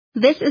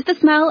This is the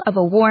smell of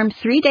a warm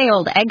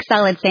 3-day-old egg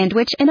salad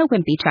sandwich in a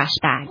wimpy trash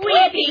bag.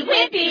 Wimpy,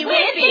 wimpy,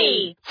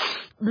 wimpy!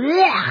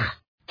 Blech!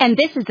 And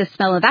this is the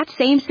smell of that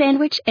same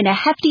sandwich in a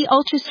hefty,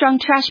 ultra-strong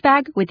trash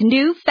bag with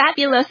new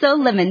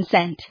Fabuloso lemon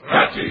scent.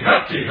 Hefty,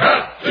 hefty,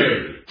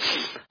 hefty!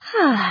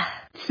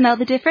 Smell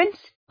the difference?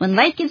 When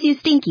life gives you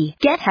stinky,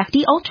 get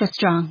Hefty Ultra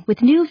Strong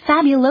with new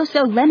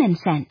Fabuloso lemon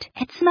scent.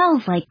 It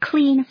smells like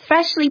clean,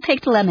 freshly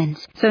picked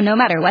lemons. So no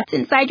matter what's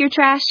inside your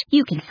trash,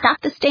 you can stop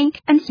the stink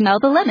and smell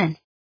the lemon.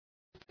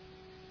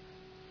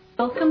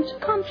 Welcome to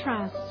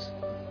Contrast.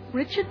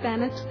 Richard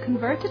Bennett,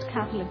 converted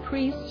Catholic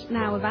priest,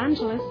 now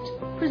evangelist,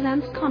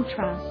 presents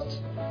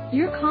Contrast.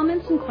 Your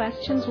comments and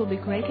questions will be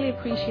greatly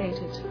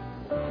appreciated.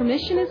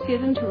 Permission is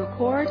given to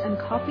record and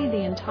copy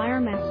the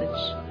entire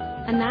message.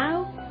 And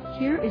now,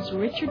 here is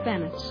Richard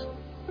Bennett.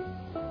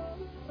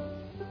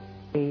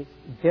 A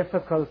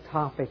difficult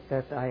topic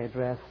that I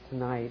address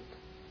tonight,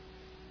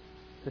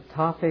 the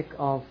topic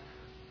of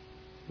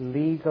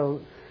legal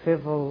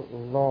civil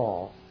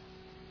law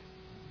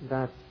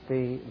that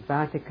the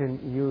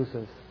Vatican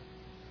uses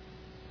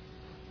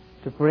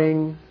to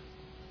bring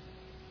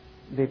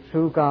the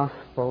true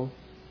gospel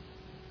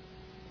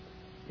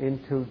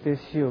into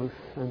disuse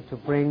and to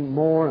bring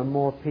more and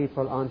more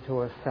people onto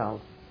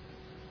herself,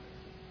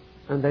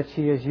 and that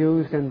she has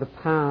used in the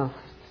past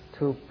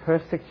to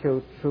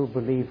persecute true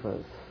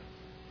believers.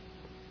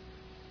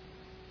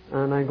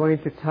 And I'm going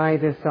to tie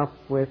this up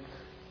with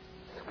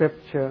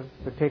scripture,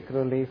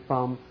 particularly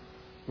from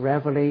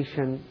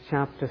Revelation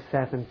chapter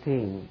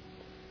 17.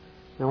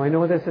 Now, I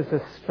know this is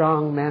a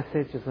strong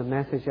message, it's a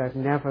message I've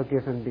never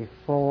given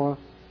before,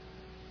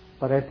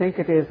 but I think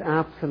it is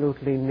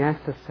absolutely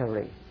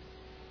necessary.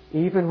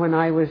 Even when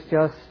I was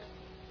just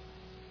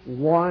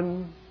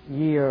 1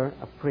 year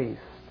a priest,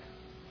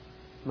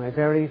 my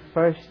very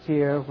first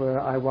year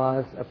where I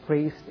was a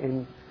priest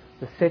in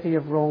the city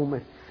of Rome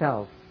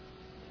itself,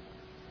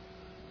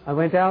 I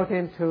went out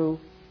into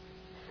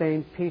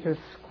St. Peter's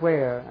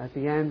Square at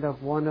the end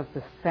of one of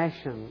the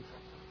sessions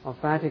of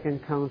Vatican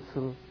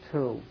Council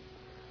II,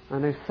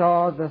 and I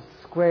saw the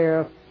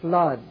square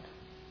flood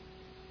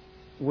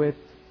with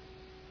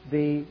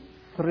the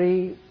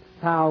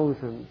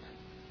 3,000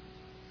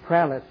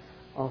 prelates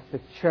of the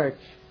church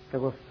that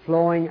were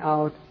flowing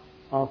out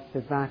of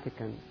the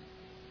Vatican,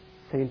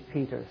 St.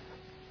 Peter's.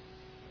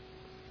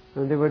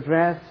 And they were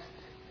dressed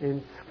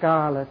in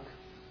scarlet,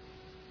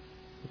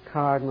 the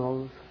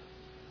cardinals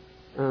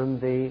and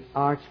the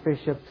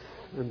archbishops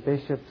and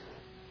bishops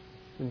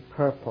in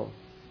purple.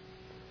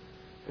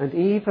 And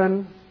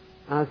even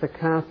as a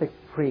Catholic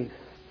priest,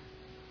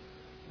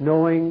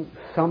 knowing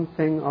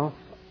something of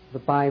the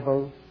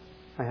Bible,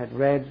 I had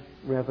read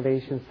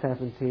Revelation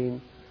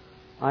 17,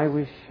 I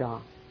was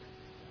shocked.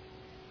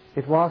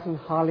 It wasn't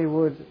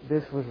Hollywood,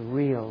 this was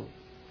real.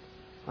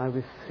 I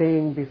was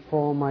seeing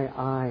before my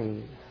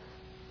eyes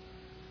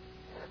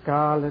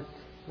scarlet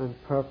and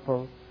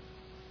purple,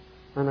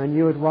 and I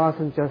knew it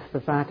wasn't just the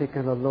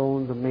Vatican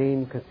alone. The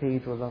main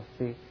cathedral of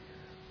the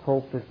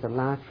Pope is the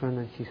Lateran,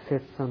 and she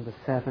sits on the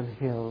 7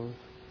 hills.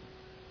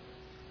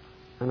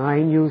 And I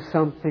knew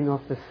something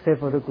of the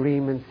civil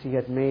agreements he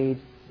had made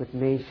with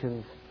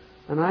nations,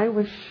 and I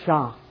was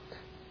shocked,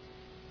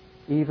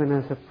 even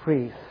as a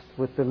priest,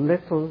 with the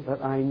little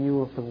that I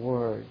knew of the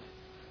Word.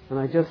 And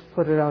I just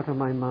put it out of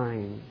my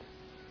mind.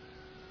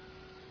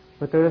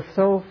 But there are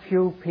so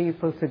few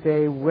people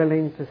today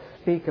willing to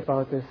speak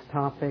about this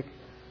topic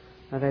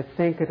that I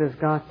think it has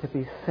got to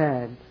be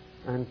said,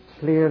 and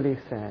clearly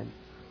said,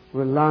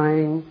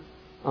 relying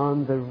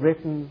on the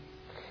written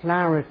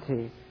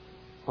clarity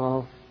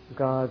of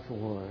God's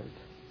Word.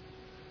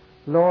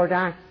 Lord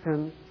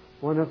Acton,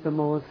 one of the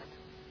most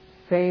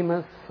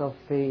famous of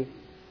the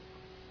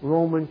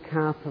Roman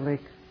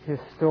Catholic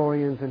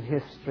historians in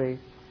history,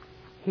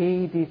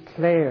 he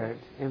declared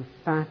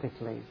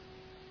emphatically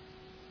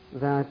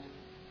that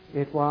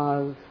it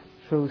was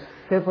through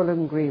civil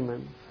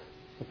agreements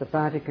that the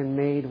Vatican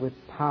made with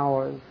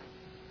powers,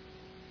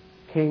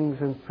 kings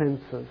and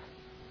princes,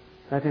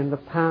 that in the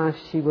past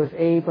she was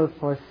able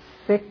for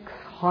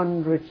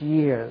 600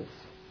 years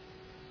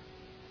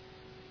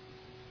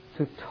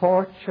to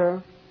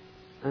torture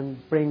and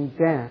bring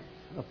death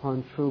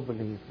upon true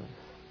believers.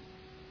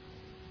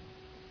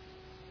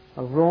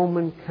 A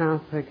Roman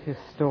Catholic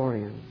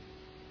historian.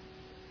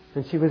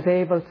 And she was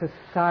able to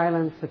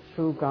silence the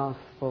true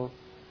gospel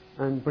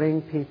and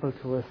bring people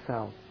to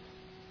herself.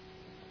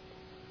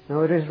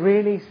 Now, it is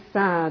really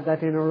sad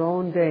that in her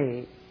own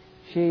day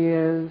she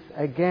is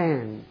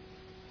again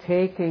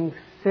taking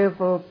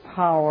civil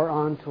power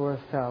onto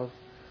herself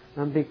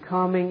and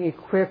becoming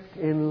equipped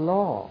in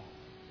law,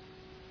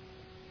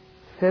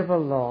 civil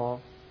law,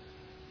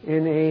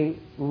 in a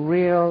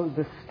real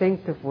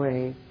distinctive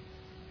way,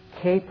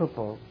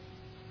 capable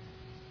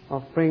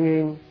of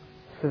bringing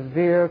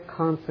severe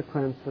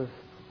consequences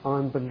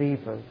on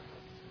believers,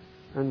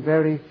 and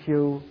very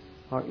few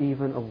are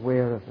even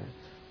aware of it.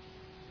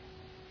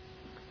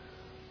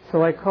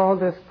 So I call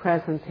this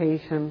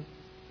presentation,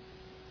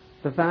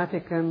 "The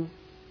Vatican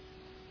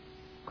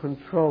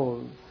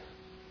Controls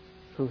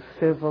through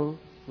civil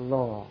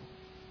law.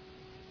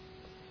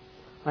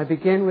 I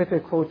begin with a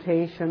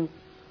quotation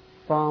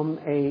from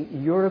a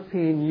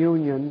European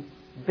Union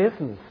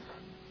business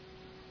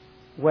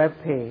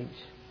webpage.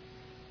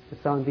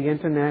 It's on the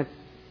internet,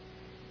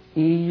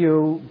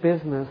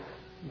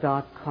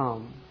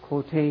 eubusiness.com.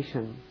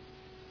 Quotation: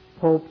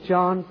 Pope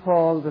John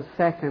Paul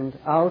II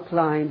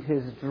outlined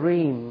his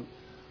dream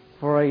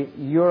for a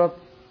Europe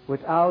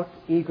without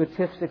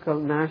egotistical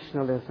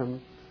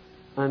nationalism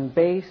and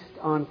based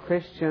on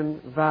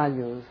Christian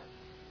values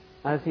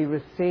as he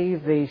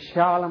received the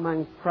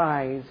Charlemagne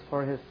Prize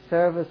for his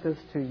services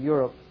to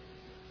Europe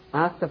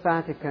at the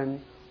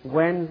Vatican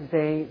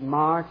Wednesday,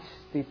 March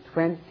the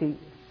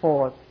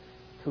 24th,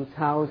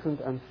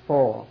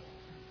 2004.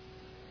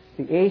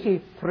 The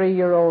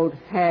 83-year-old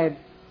head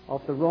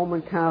of the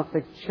Roman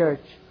Catholic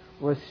Church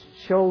was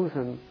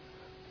chosen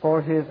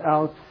for his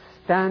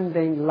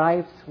outstanding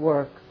life's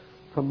work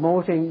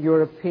promoting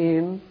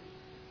European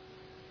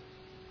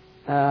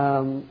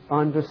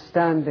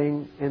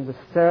understanding in the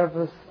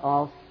service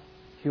of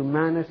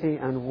humanity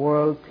and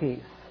world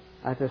peace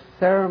at a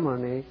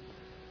ceremony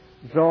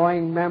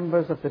drawing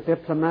members of the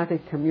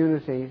diplomatic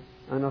community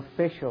and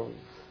officials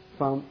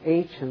from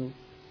Aachen,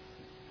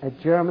 a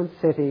German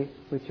city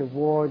which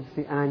awards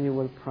the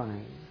annual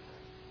prize.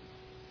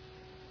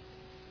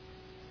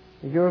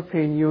 The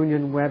European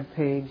Union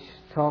webpage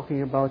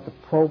talking about the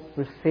Pope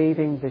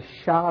receiving the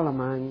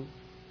Charlemagne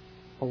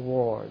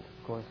Award.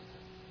 Of course,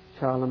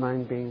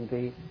 Charlemagne being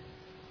the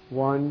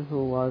one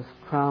who was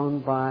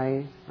crowned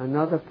by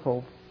another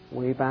Pope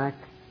way back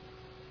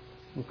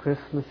on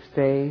Christmas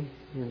Day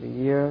in the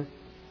year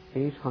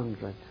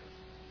 800.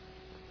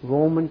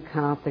 Roman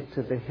Catholic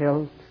to the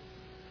hilt,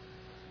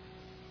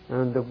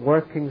 and the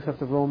workings of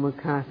the Roman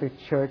Catholic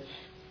Church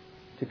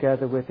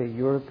together with a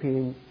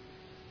European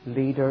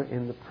leader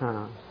in the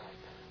past.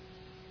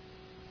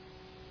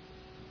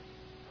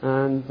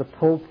 And the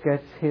Pope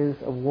gets his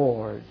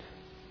award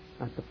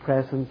at the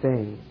present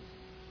day.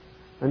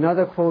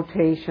 Another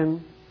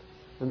quotation,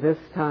 and this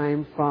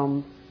time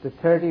from the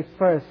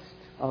 31st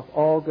of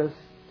August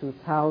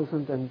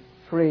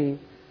 2003,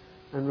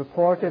 and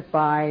reported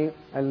by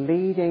a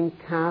leading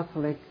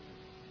Catholic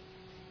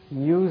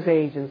news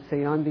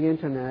agency on the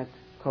internet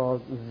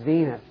called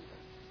Zenith.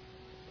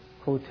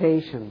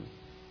 Quotation: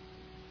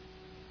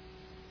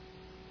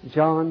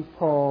 John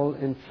Paul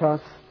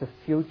entrusts the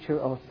future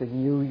of the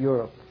new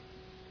Europe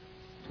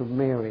to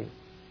Mary.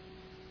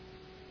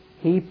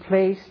 He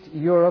placed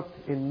Europe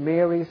in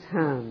Mary's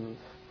hands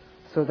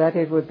so that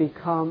it would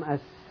become a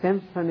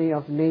symphony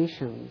of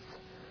nations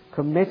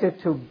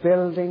committed to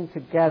building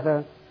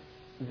together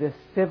the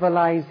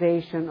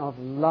civilization of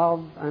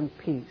love and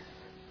peace.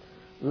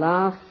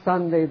 Last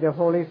Sunday, the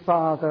Holy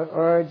Father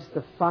urged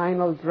the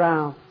final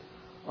draft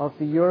of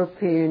the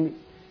European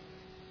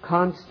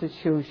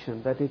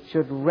Constitution that it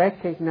should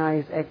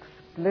recognize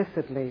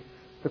explicitly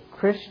the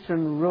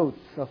Christian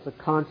roots of the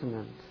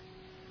continent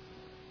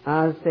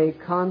as they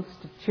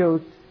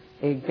constitute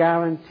a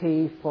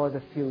guarantee for the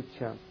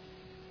future.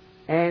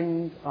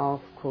 End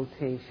of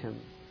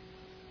quotation.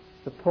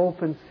 The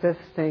Pope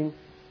insisting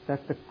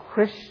that the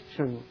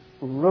Christian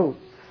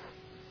roots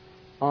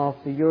of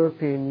the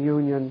European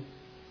Union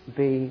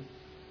be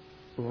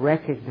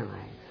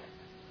recognized.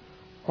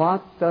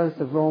 What does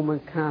the Roman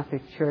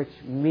Catholic Church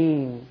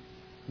mean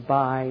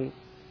by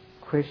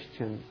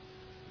Christian?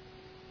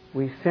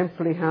 We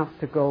simply have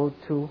to go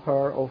to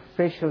her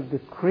official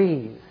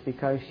decrees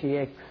because she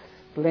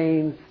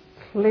explains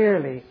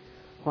clearly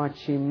what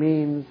she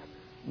means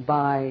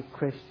by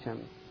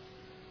Christian.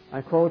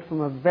 I quote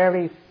from a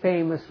very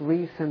famous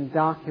recent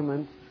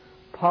document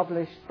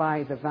published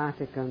by the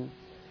Vatican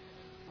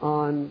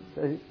on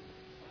the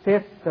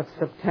 5th of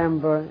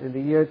September in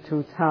the year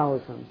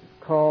 2000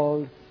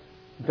 called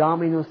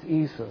Dominus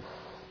Isus.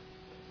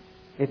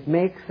 It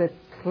makes it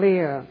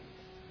clear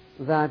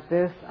that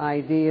this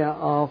idea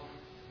of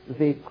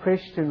the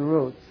Christian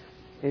roots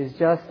is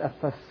just a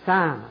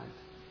facade.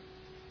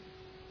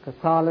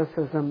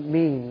 Catholicism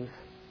means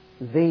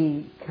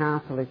the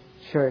Catholic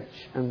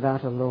Church and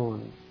that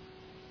alone.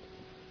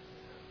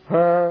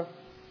 Her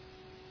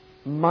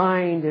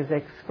mind is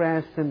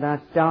expressed in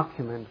that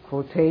document.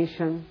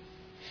 Quotation: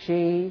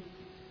 she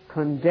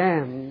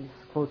condemns,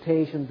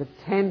 quotation, the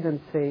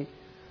tendency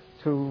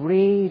to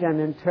read and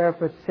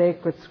interpret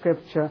sacred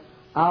scripture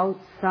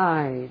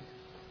outside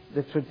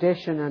the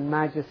tradition and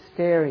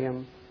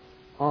magisterium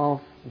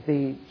of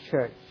the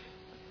Church.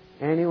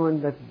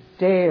 Anyone that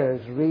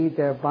dares read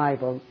their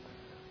Bible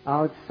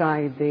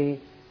outside the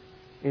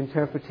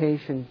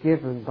interpretation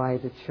given by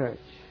the Church,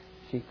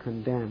 she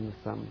condemns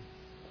them.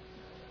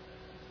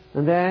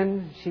 And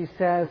then she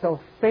says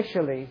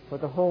officially for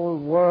the whole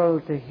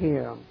world to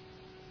hear,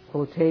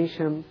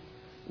 quotation,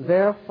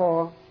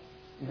 therefore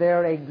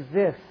there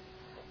exists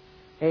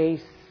a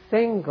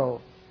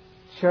single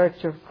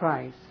Church of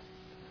Christ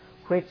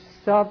which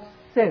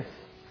subsists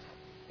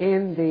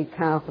in the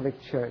Catholic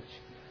Church,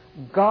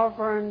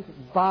 governed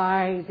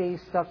by the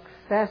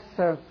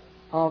successor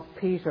of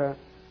Peter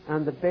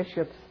and the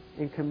bishops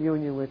in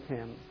communion with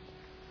him.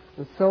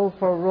 And so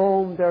for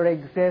Rome there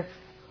exists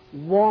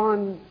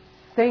one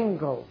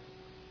single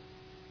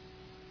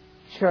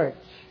church.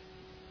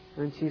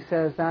 And she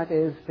says that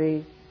is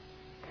the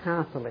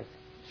Catholic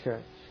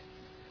Church.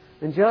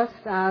 And just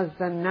as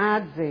the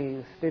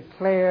Nazis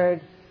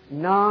declared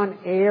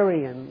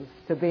non-Aryans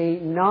to be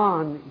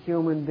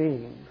non-human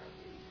beings,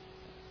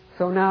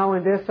 so now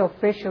in this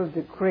official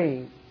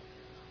decree,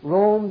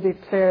 Rome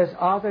declares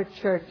other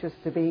churches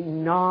to be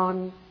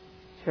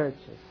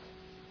non-churches.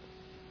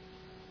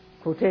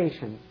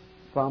 Quotation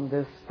from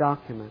this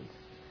document.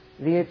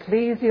 The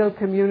ecclesial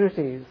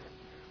communities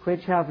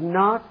which have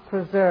not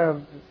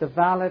preserved the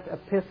valid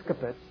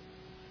episcopate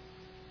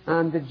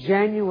and the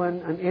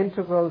genuine and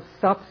integral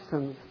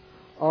substance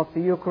of the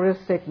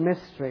Eucharistic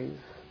mysteries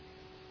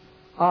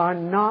are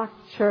not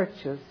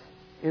churches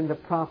in the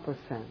proper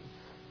sense.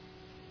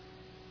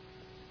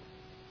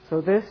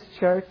 So this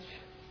church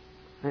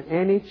and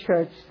any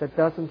church that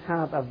doesn't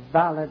have a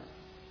valid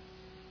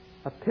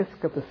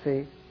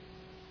episcopacy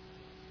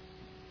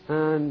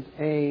and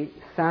a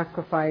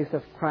sacrifice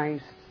of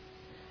Christ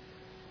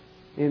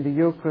in the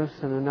Eucharist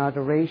and an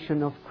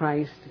adoration of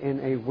Christ in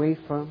a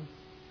wafer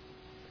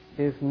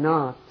is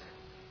not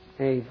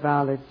a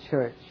valid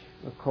church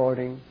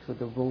according to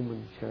the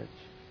Roman Church.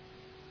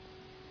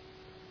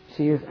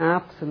 She is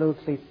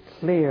absolutely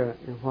clear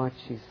in what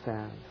she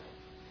says.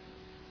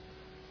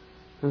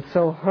 And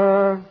so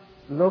her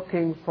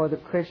looking for the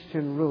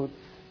Christian roots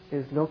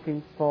is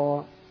looking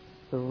for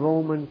the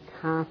Roman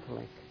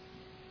Catholic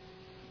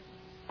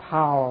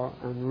power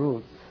and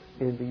roots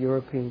in the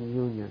European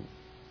Union.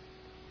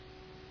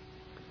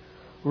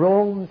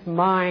 Rome's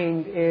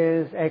mind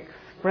is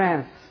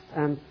expressed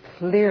and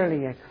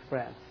clearly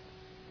expressed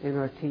in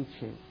her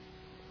teaching.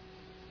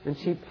 And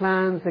she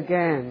plans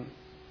again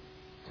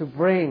to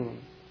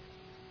bring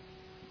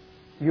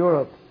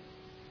Europe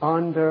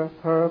under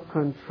her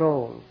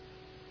control.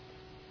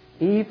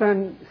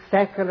 Even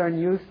secular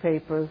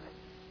newspapers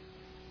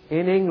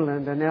in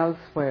England and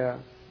elsewhere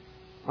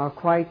are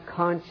quite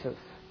conscious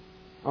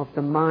of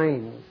the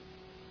mind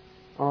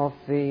of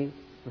the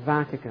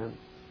Vatican.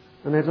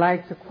 And I'd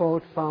like to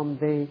quote from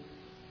the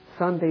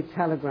Sunday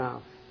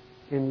Telegraph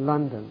in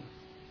London.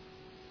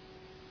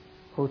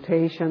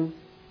 Quotation: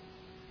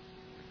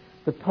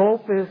 "The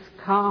Pope is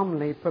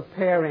calmly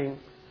preparing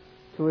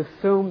to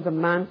assume the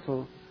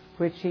mantle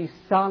which he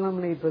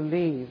solemnly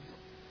believes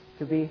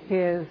to be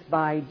his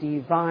by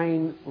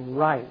divine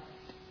right,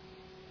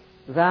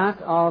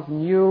 that of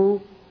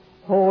new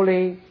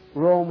Holy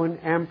Roman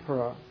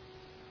Emperor,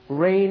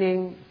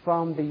 reigning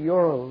from the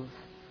Urals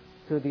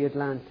to the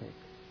Atlantic."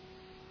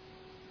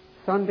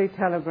 Sunday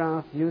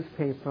Telegraph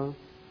newspaper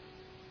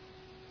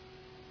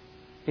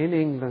in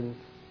England,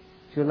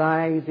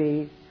 July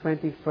the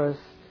 21st,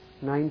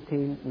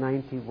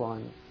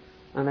 1991.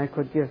 And I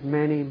could give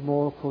many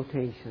more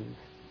quotations.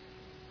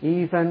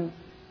 Even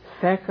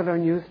secular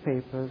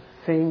newspapers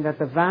saying that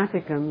the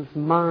Vatican's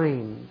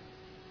mind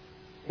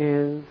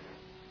is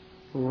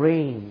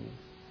reign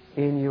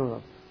in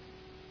Europe.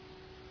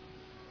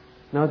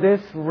 Now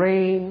this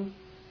reign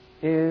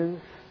is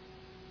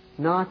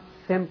not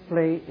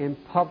simply in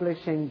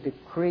publishing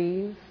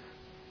decrees,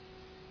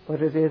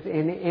 but it is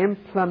in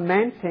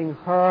implementing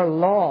her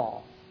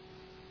law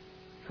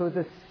through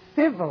the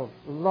civil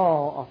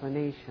law of a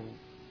nation.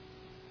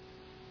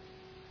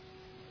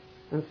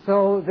 And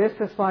so this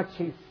is what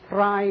she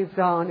thrived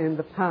on in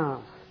the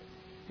past,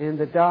 in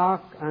the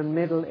Dark and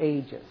Middle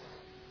Ages.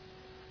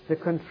 The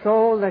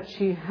control that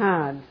she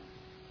had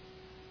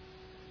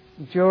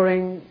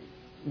during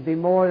the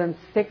more than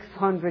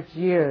 600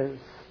 years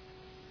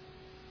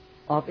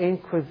of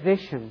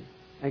inquisition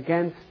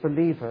against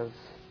believers,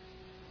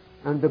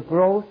 and the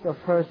growth of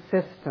her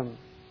system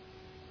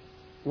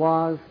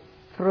was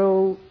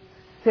through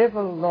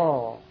civil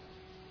law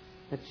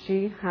that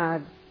she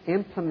had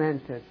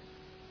implemented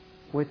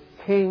with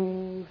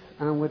kings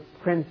and with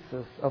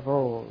princes of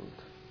old.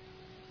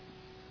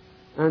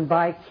 And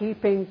by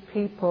keeping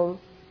people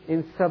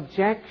in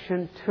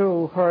subjection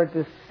to her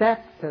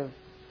deceptive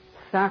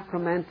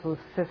sacramental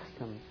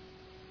system,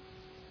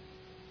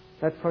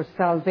 that for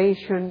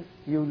salvation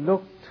you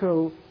look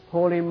to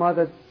Holy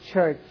Mother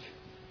Church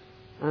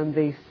and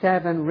the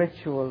 7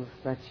 rituals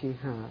that she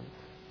has.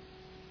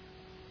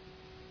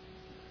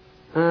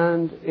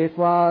 And it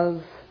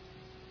was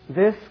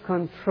this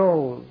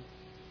control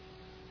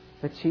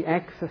that she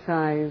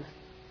exercised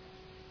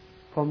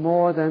for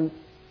more than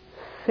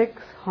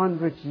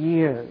 600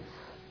 years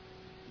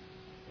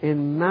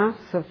in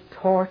massive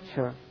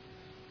torture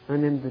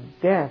and in the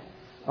deaths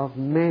of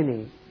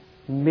many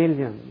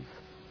millions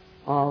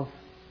of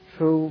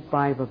true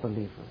Bible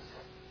believers.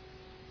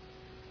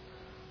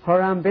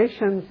 Her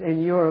ambitions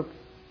in Europe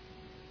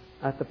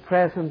at the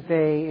present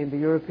day in the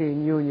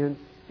European Union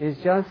is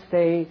just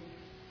a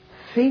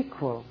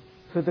sequel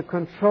to the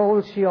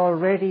control she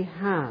already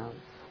has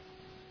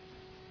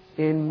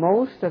in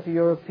most of the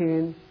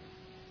European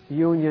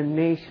Union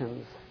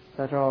nations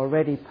that are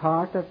already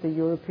part of the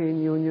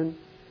European Union,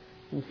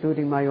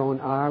 including my own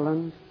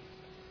Ireland,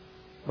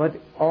 but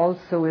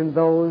also in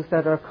those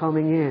that are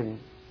coming in,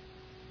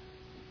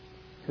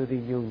 to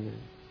the Union.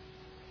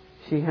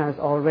 She has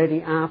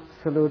already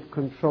absolute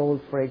control,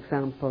 for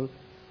example,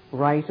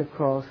 right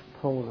across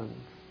Poland.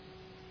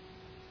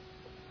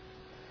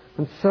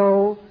 And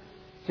so,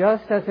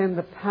 just as in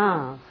the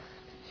past,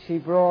 she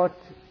brought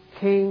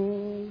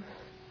kings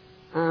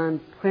and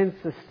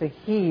princes to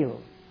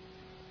heel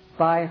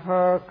by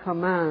her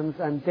commands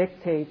and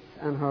dictates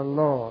and her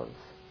laws,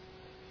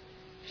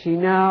 she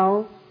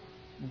now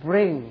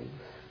brings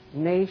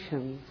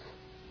nations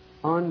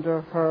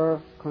under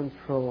her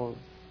control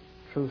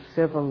through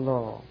civil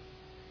law.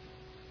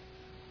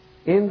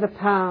 In the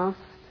past,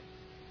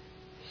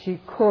 she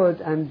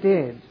could and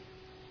did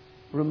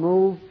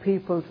remove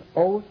people's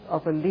oath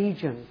of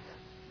allegiance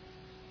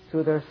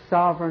to their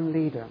sovereign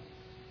leader,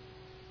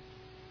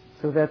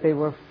 so that they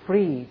were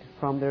freed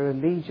from their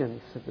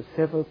allegiance to the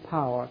civil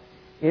power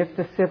if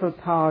the civil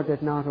power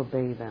did not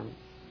obey them.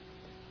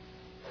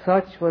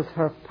 Such was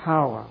her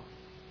power.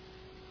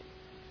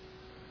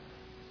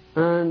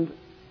 And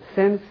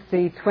since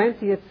the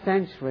 20th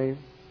century,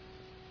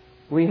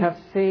 we have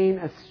seen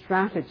a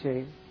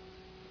strategy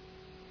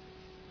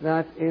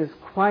that is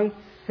quite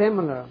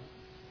similar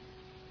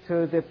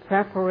to the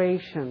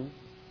preparation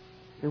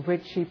in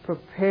which she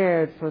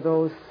prepared for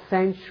those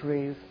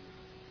centuries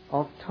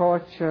of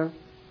torture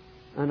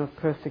and of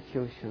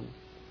persecution.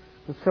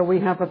 And so we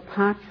have a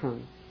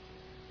pattern.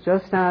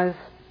 Just as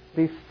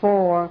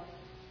before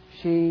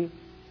she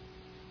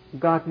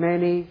got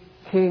many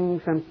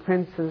kings and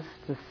princes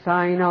to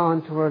sign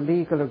on to her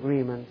legal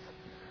agreements,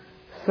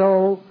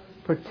 so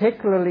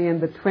particularly in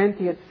the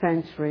 20th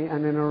century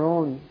and in her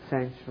own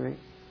century,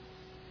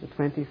 the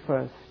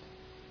 21st,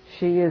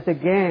 she is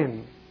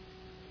again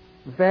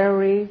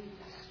very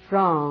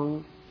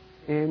strong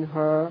in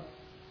her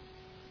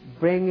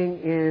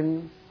bringing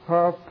in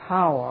her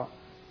power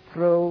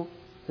through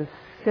the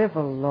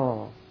civil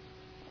law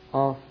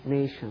of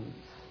nations.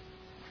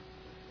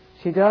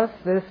 She does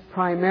this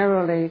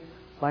primarily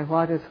by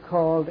what is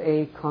called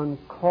a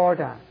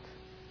concordat.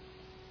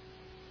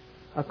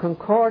 A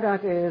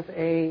concordat is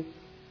a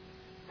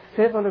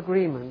civil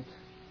agreement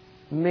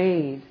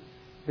made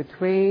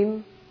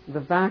between the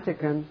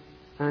Vatican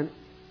and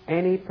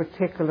any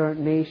particular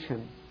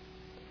nation.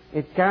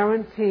 It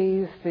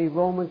guarantees the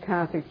Roman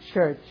Catholic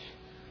Church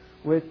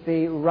with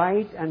the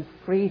right and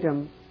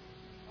freedom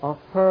of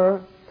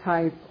her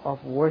type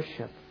of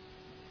worship.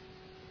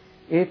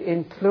 It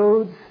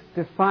includes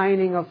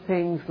defining of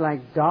things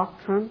like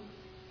doctrine,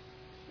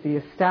 the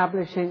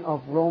establishing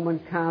of Roman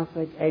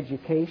Catholic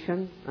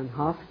education and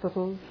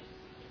hospitals.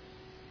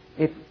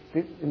 It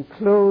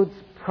includes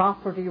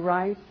property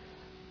rights,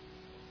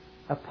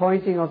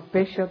 appointing of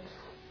bishops,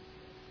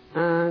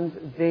 and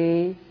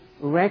the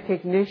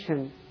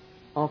recognition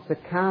of the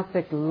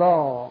Catholic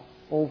law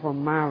over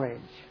marriage,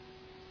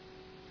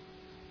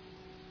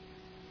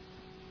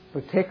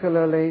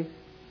 particularly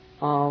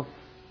of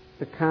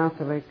the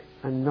Catholic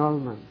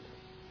annulment.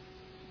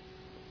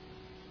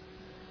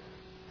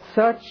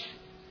 Such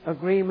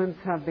agreements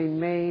have been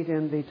made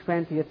in the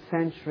 20th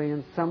century,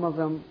 and some of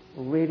them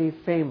really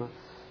famous.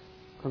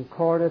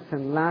 Concordats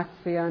in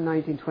Latvia,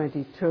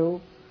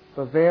 1922,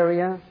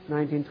 Bavaria,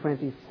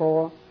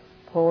 1924,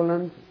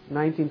 Poland,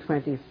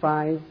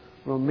 1925,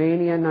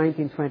 Romania,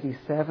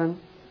 1927,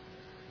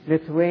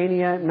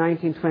 Lithuania,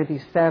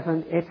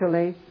 1927,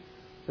 Italy,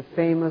 the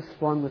famous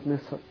one with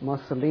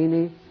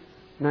Mussolini,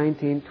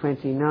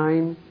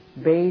 1929,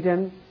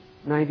 Baden,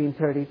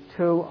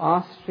 1932,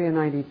 Austria,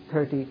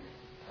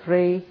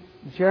 1933,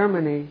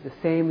 Germany, the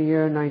same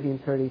year,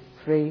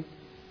 1933,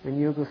 and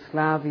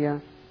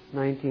Yugoslavia,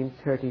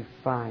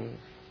 1935.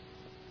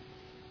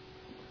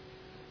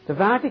 The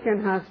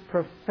Vatican has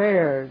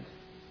preferred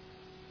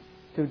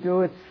to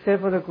do its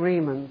civil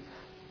agreements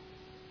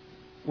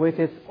with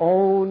its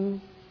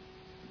own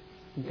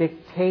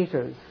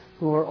dictators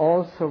who are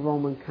also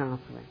Roman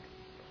Catholic.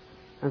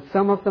 And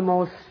some of the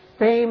most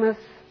famous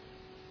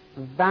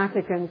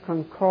Vatican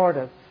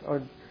concordats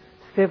or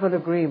civil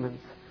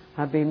agreements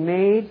have been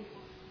made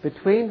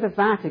between the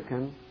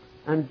Vatican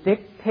and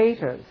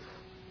dictators,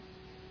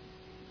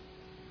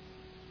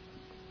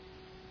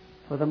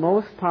 for the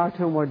most part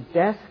whom were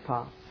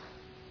despots,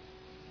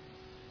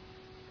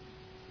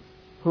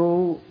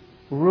 who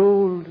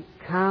ruled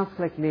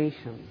Catholic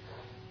nations.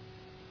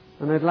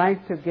 And I'd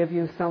like to give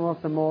you some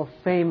of the more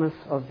famous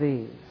of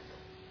these.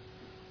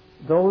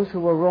 Those who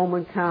were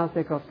Roman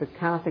Catholic of the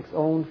Catholic's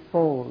own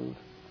fold,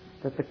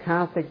 that the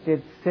Catholic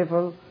did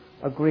civil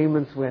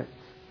agreements with.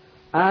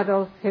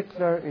 Adolf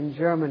Hitler in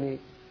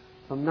Germany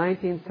from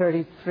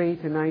 1933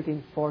 to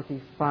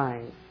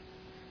 1945.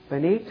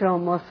 Benito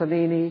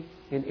Mussolini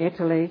in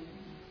Italy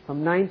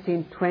from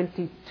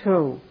 1922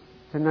 to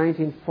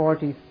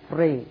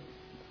 1943.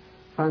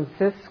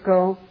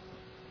 Francisco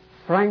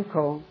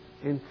Franco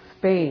in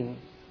Spain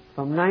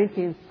from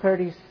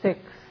 1936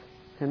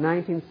 to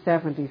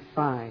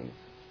 1975.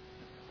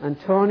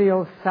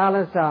 Antonio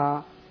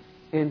Salazar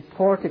in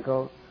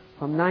Portugal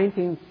from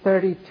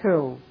 1932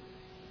 to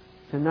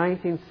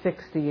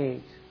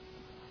 1968.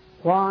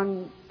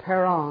 Juan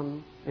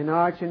Perón in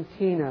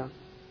Argentina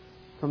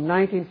from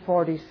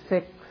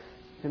 1946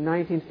 to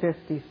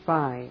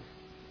 1955,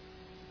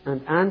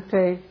 and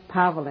Ante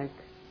Pavelic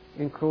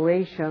in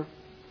Croatia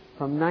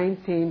from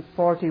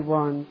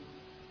 1941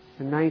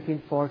 to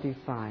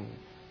 1945.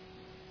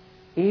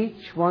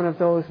 Each one of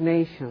those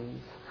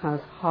nations has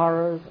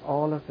horrors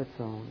all of its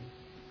own.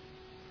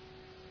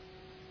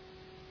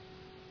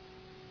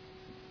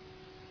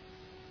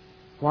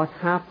 What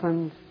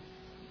happened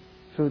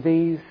through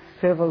these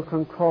civil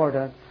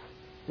concordats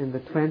in the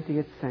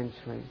 20th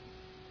century?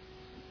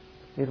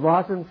 It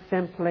wasn't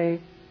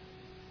simply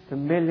the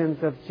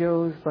millions of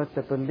Jews, but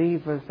the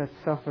believers that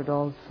suffered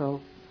also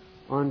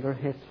under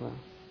Hitler.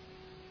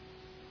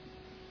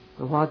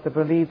 And what the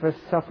believers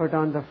suffered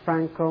under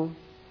Franco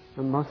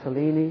and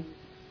Mussolini,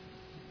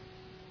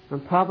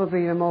 and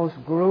probably the most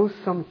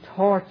gruesome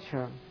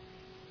torture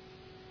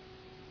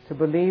to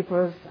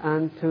believers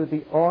and to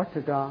the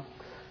Orthodox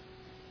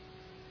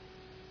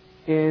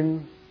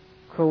in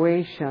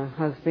Croatia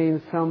has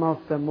been some of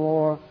the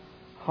more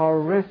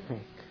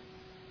horrific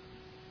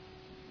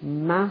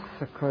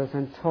massacres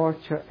and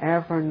torture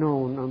ever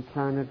known on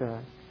planet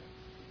Earth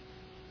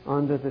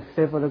under the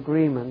civil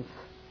agreements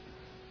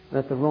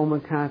that the Roman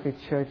Catholic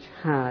Church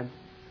had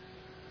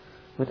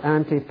with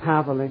Ante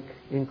Pavelic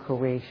in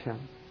Croatia.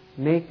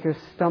 Make your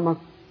stomach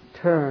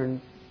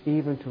turn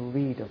even to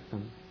read of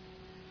them.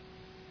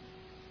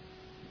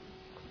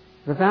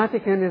 The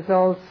Vatican is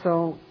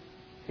also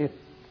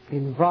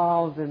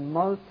involved in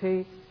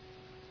multilateral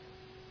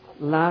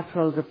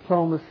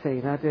diplomacy,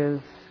 that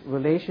is,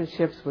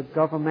 relationships with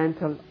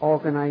governmental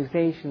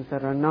organizations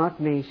that are not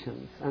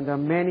nations, and there are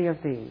many of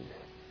these.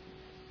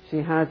 She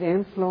has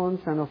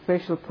influence and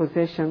official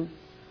position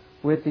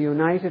with the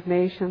United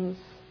Nations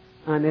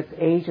and its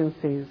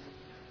agencies,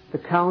 the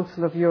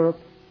Council of Europe,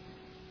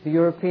 the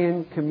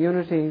European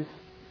Communities,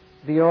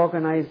 the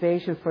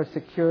Organization for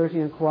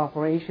Security and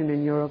Cooperation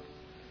in Europe,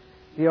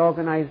 the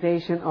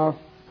Organization of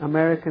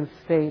American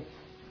States,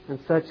 and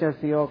such as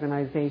the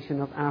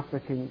Organization of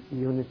African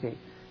Unity.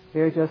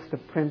 They're just the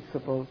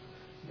principal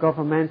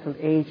governmental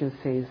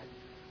agencies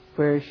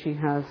where she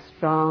has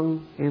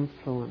strong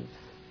influence.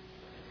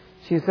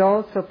 She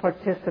also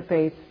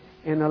participates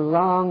in a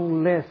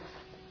long list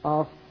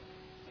of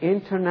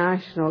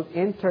international,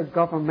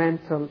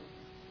 intergovernmental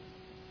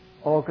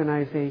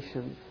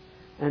organizations,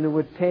 and it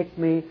would take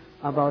me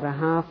about a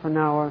half an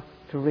hour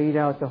to read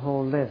out the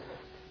whole list.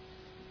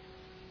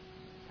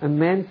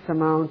 Immense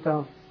amount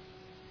of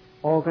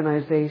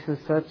organizations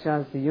such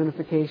as the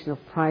Unification of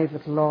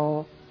Private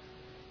Law,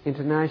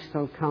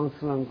 International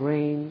Council on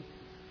Grain,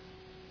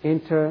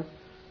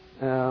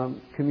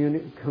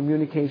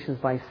 communications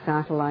by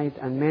satellite,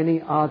 and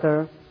many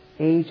other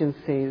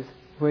agencies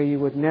where you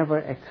would never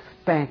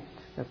expect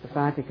that the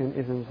Vatican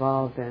is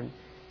involved in.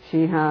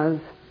 She has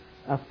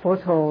a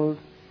foothold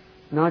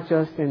not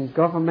just in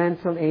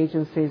governmental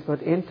agencies but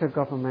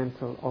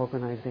intergovernmental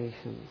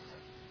organizations.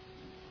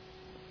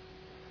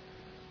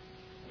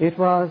 It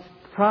was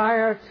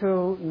prior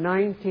to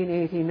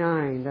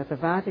 1989 that the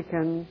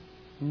Vatican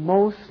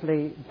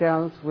mostly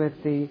dealt with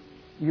the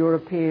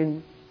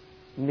European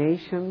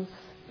nations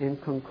in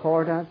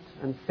concordat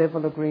and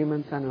civil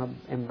agreements and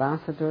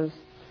ambassadors,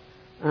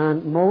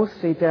 and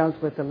mostly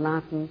dealt with the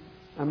Latin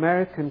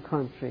American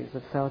countries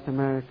of South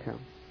America.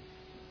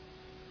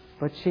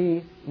 But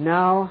she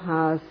now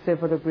has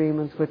civil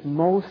agreements with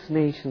most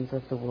nations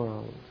of the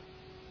world.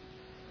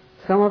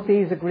 Some of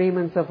these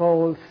agreements of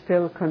old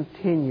still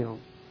continue,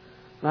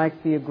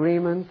 like the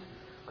agreement,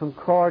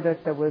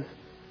 concordat, that was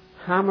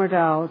hammered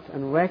out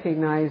and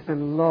recognized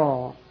in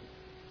law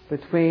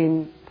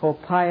between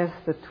Pope Pius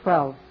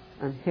XII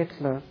and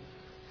Hitler,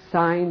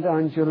 signed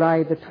on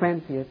July the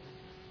 20th,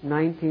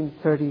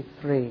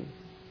 1933,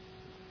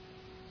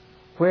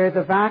 where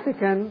the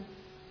Vatican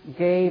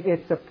gave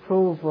its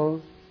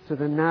approval to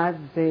the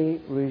Nazi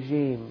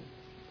regime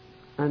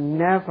and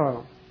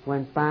never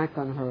went back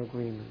on her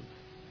agreement,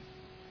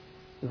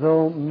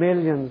 though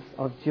millions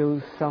of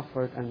Jews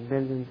suffered and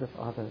millions of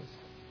others.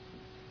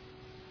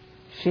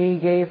 She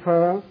gave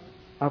her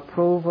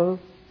approval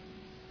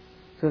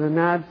to the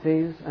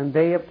Nazis, and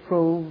they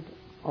approved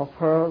of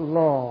her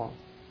law,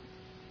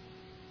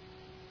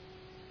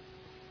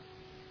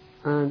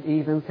 and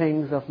even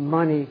things of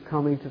money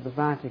coming to the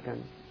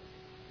Vatican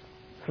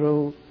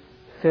through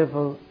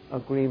civil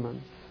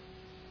agreements.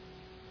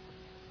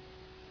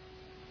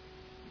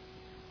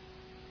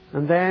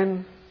 And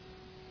then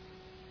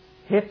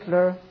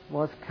Hitler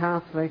was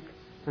Catholic,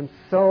 and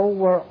so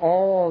were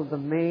all the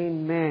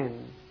main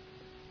men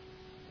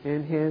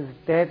in his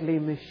deadly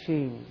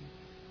machine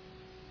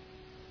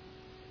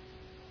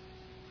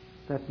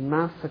that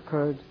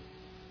massacred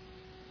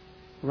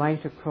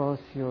right across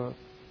Europe.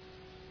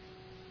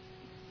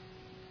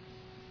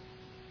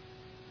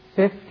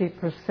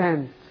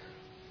 50%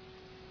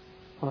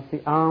 of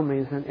the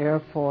armies and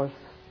air force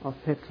of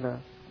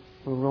Hitler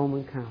were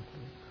Roman Catholics.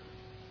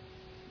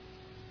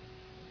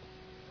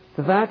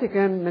 The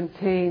Vatican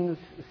maintains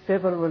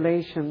civil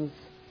relations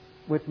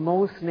with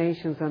most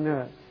nations on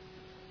earth.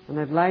 And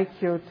I'd like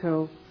you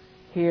to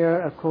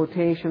hear a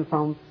quotation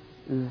from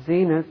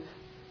Zenith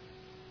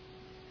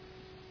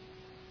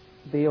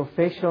the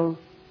official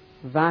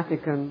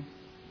Vatican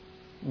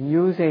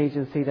news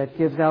agency that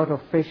gives out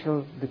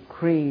official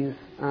decrees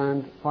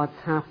and what's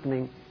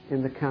happening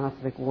in the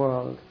Catholic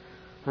world.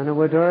 And I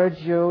would urge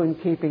you, in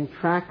keeping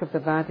track of the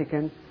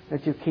Vatican,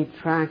 that you keep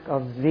track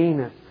of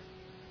Zenith,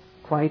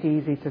 quite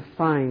easy to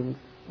find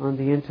on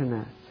the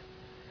internet.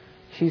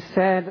 She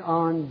said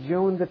on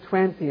June the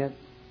 20th,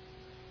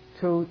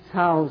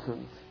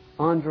 2000,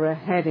 under a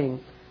heading,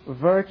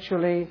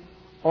 virtually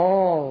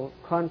all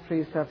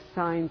countries have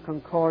signed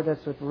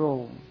concordats with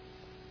Rome.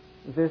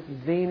 This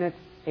Zenith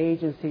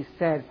agency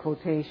said,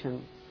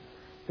 quotation,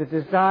 "The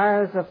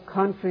desires of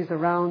countries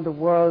around the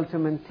world to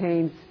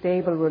maintain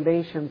stable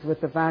relations with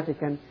the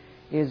Vatican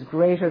is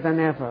greater than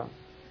ever.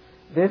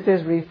 This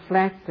is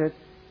reflected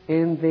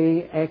in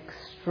the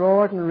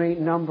extraordinary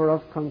number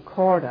of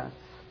concordats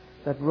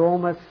that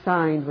Rome has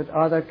signed with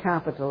other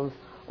capitals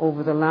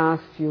over the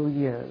last few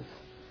years.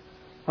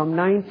 From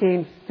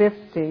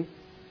 1950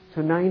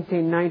 to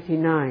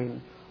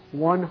 1999,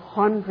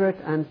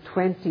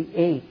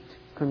 128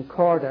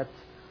 concordats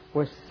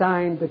were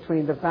signed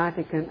between the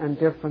Vatican and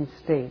different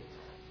states.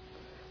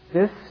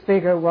 This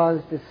figure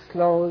was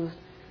disclosed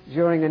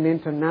during an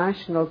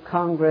international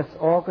congress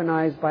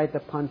organized by the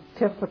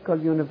Pontifical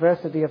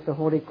University of the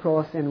Holy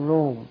Cross in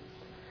Rome,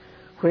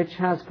 which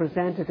has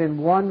presented in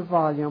one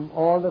volume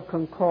all the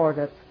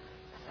concordats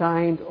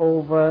signed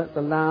over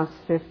the last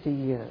 50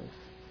 years.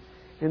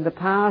 In the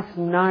past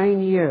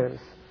 9 years,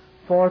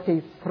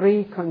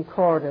 43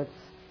 concordats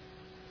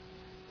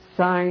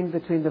signed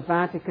between the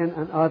Vatican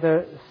and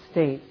other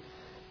states.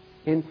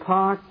 In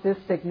part, this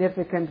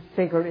significant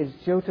figure is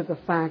due to the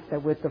fact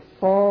that with the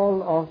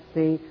fall of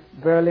the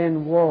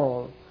Berlin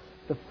Wall,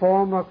 the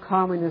former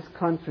communist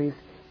countries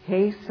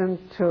hastened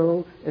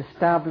to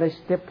establish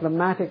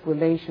diplomatic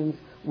relations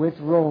with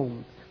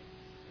Rome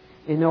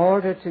in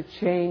order to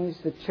change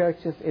the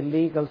Church's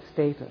illegal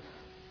status.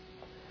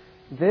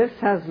 This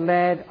has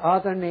led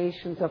other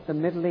nations of the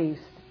Middle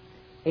East,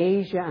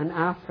 Asia and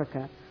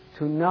Africa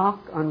to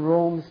knock on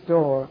Rome's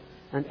door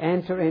and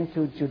enter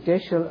into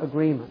judicial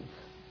agreements.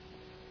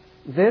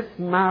 This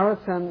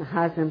marathon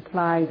has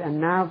implied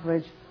an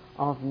average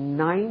of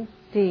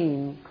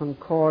 19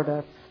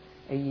 concordats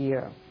a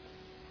year.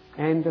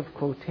 End of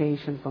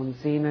quotation from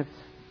Zenith's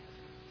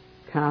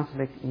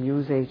Catholic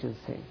news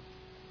agency.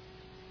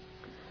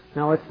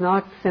 Now, it's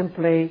not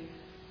simply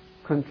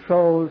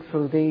controlled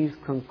through these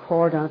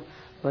concordats,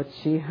 but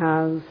she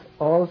has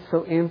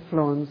also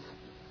influence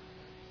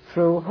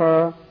through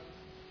her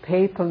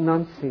papal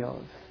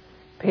nuncios.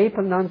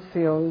 Papal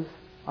nuncios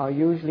are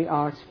usually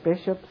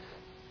archbishops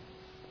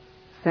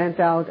sent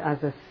out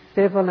as a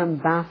civil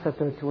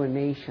ambassador to a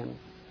nation,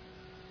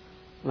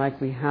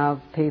 like we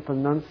have papal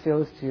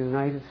nuncios to the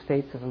United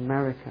States of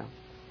America,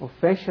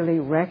 officially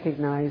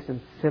recognized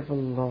in civil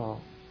law.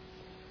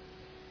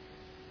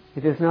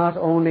 It is not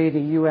only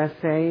the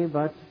USA,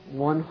 but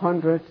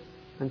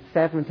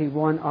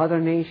 171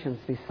 other nations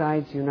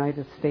besides the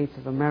United States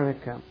of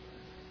America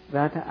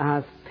that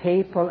has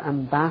papal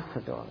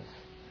ambassadors.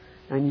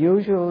 And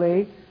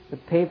usually the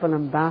papal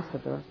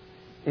ambassador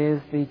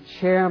is the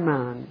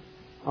chairman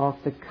of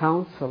the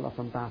Council of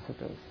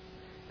Ambassadors,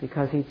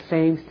 because he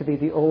claims to be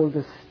the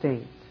oldest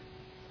state.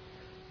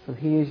 So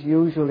he is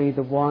usually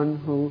the one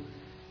who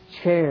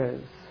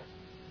chairs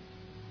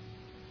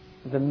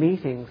the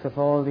meetings of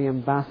all the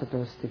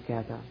ambassadors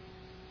together.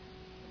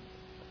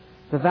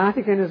 The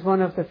Vatican is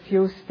one of the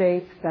few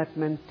states that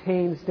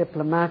maintains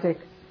diplomatic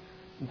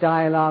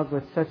dialogue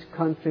with such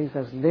countries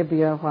as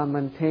Libya while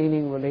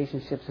maintaining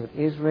relationships with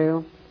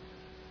Israel.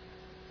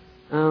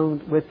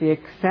 And with the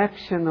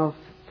exception of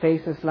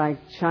places like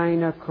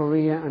China,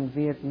 Korea, and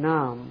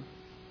Vietnam,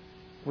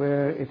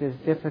 where it is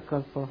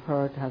difficult for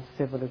her to have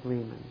civil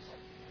agreements,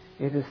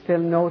 it is still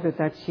noted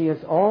that she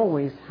has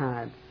always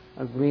had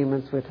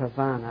agreements with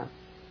Havana,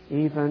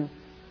 even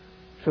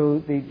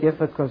through the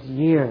difficult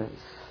years.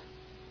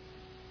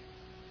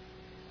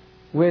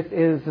 With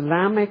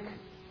Islamic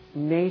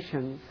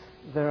nations,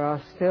 there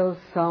are still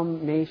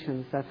some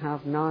nations that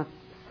have not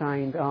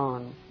signed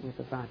on with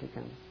the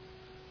Vatican,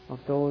 of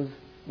those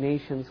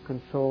nations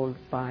controlled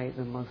by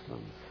the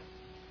Muslims.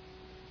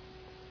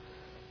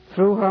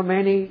 Through her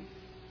many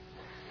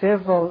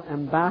civil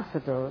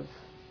ambassadors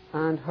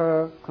and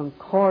her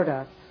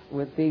concordats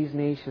with these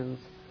nations,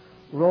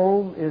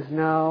 Rome is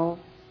now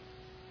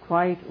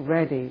quite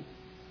ready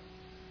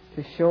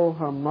to show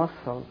her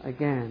muscle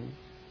again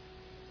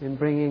in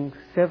bringing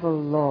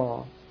civil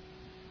law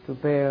to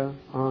bear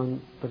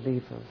on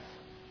believers.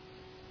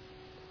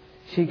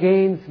 She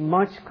gains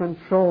much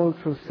control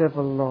through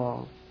civil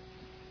law,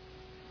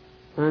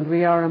 and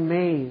we are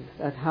amazed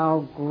at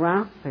how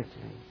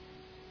graphically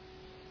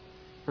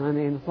and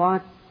in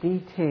what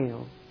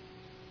detail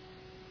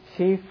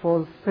she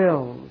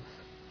fulfills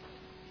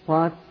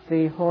what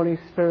the Holy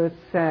Spirit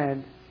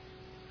said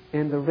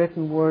in the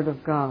written Word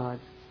of God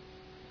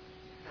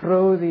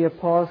through the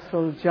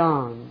Apostle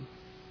John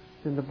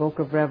in the book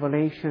of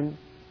Revelation,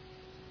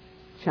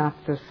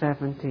 chapter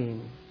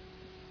 17.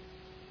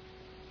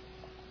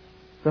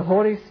 The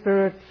Holy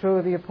Spirit,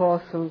 through the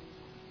Apostle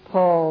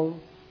Paul,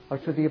 or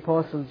to the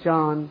Apostle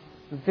John,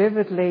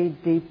 vividly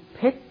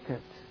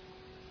depicted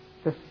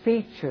the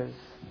features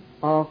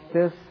of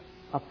this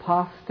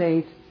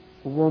apostate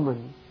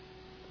woman.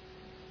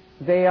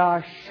 They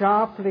are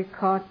sharply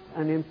cut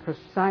and in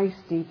precise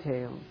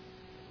detail.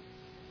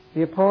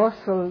 The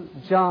Apostle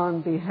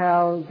John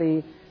beheld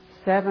the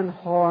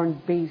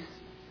seven-horned beast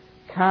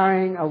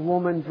carrying a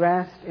woman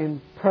dressed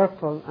in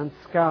purple and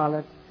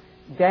scarlet,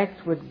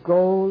 decked with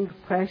gold,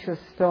 precious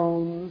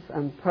stones,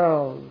 and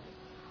pearls,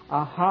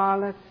 a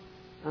harlot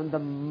and the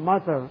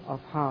mother of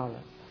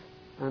harlots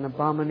and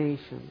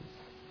abominations,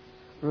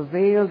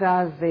 revealed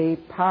as the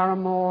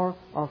paramour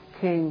of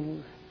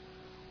kings,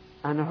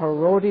 and a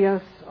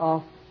Herodias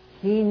of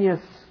heinous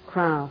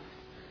craft,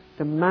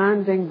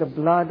 demanding the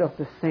blood of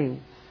the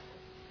saints,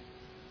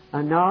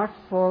 an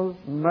artful,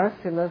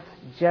 merciless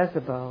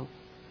Jezebel,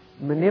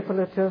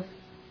 manipulative,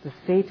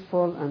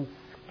 deceitful, and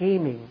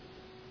scheming,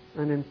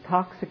 and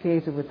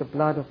intoxicated with the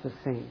blood of the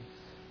saints.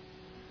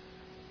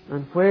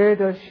 And where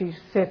does she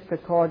sit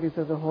according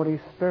to the Holy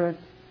Spirit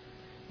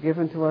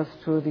given to us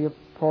through the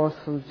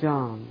Apostle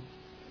John?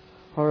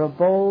 Her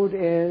abode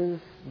is,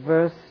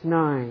 verse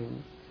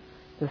 9,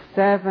 the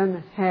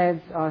 7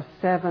 heads are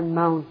 7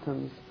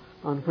 mountains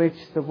on which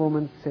the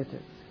woman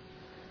sitteth.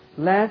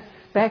 Lest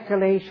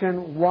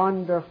speculation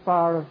wander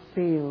far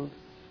afield,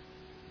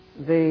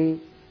 the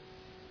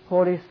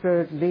Holy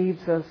Spirit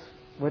leaves us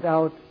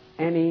without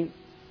any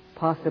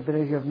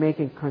possibility of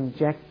making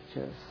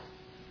conjectures.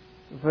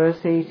 Verse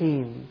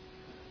 18,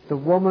 the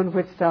woman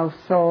which thou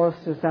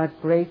sawest is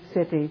that great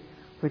city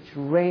which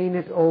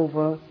reigneth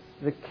over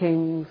the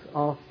kings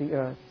of the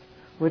earth.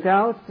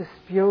 Without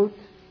dispute,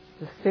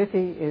 the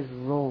city is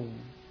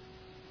Rome,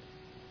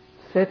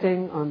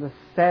 sitting on the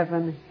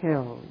 7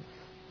 hills.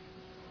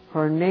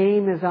 Her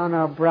name is on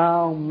her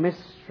brow,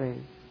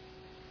 mystery.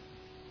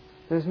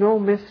 There's no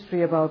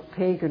mystery about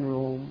pagan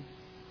Rome.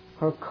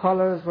 Her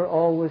colors were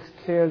always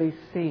clearly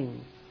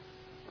seen.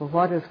 But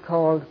what is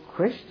called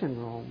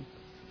Christian Rome,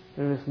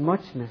 there is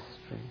much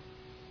mystery.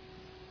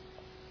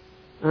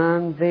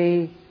 And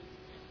the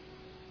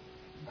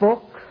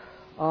book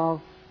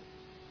of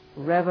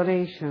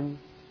Revelation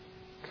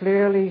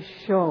clearly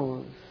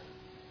shows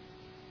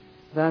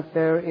that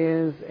there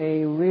is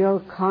a real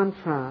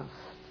contrast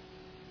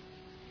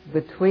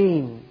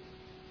between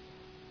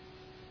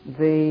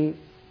the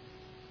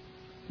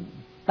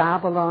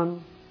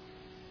Babylon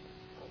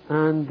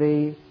and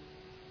the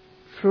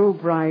true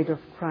bride of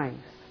Christ.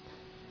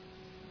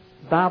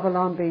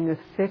 Babylon being a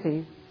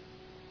city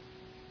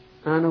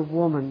and a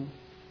woman,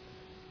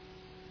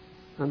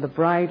 and the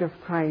bride of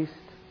Christ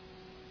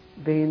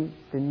being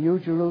the New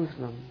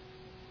Jerusalem,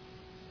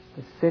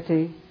 the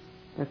city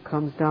that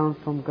comes down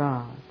from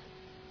God.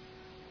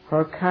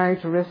 Her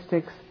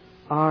characteristics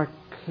are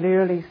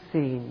clearly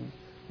seen.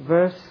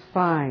 Verse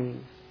 5,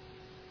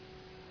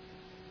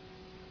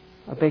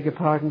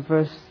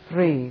 verse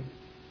 3,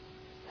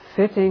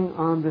 sitting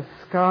on the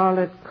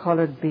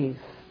scarlet-colored beast.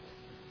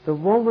 The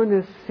woman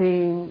is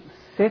seen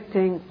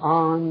sitting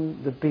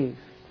on the beast.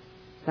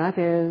 That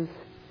is,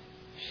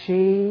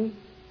 she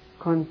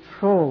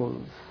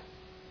controls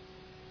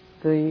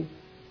the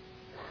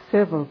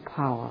civil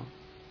power.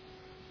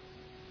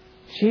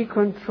 She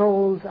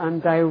controls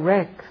and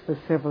directs the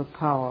civil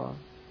power,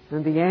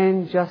 and the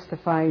end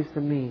justifies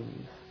the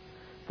means.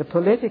 The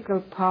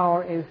political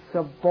power is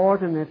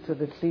subordinate to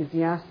the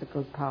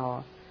ecclesiastical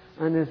power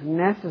and is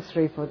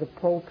necessary for the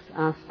Pope's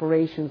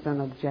aspirations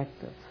and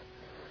objectives.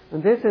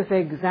 And this is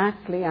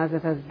exactly as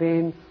it has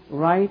been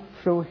right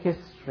through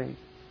history.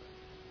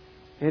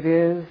 It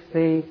is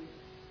the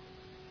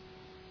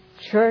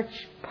church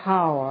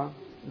power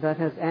that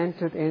has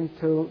entered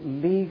into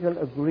legal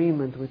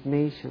agreement with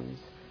nations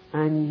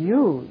and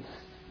used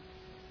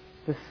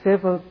the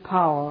civil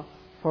power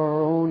for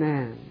her own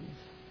ends.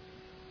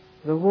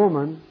 The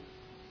woman,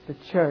 the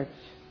church,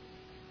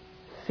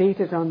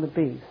 seated on the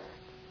beast,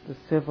 the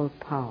civil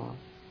power.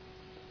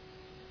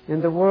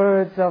 In the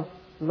words of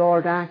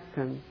Lord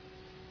Acton,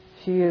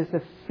 she is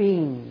the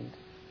fiend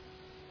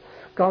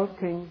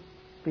skulking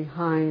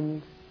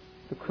behind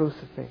the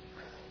crucifix.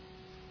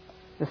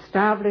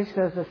 Established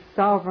as a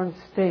sovereign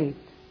state,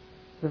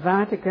 the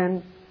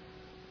Vatican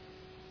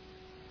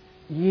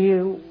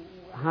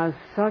has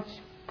such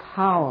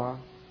power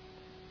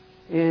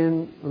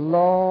in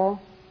law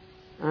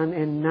and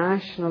in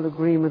national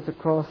agreements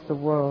across the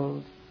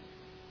world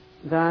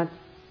that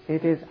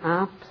it is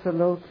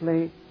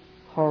absolutely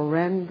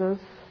horrendous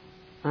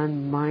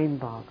and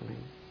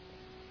mind-boggling.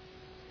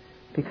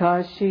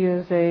 Because she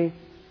is a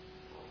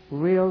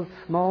real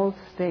small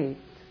state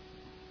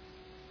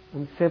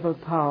and civil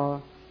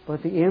power,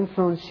 but the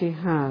influence she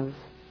has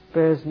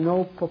bears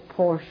no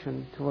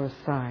proportion to her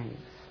size.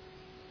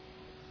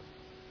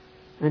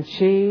 And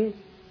she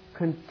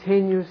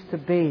continues to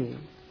be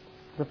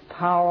the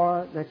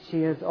power that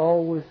she has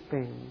always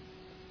been.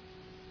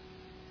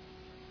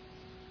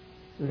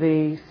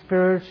 The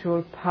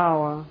spiritual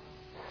power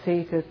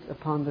seated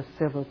upon the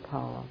civil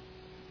power.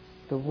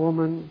 The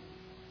woman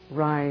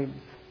rides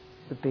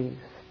the beast.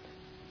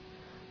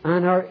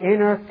 And her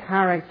inner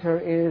character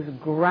is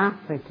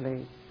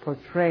graphically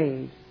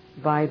portrayed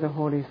by the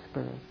Holy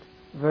Spirit.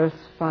 Verse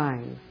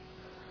 5.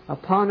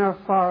 Upon her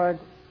forehead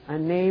a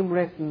name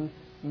written,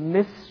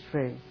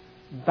 Mystery,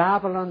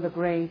 Babylon the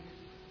Great,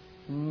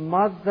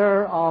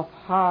 mother of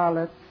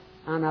harlots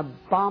and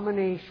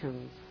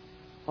abominations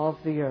of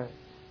the earth.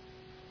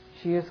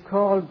 She is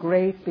called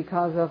great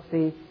because of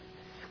the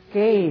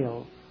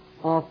scale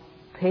of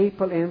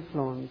papal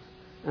influence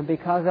and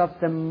because of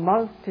the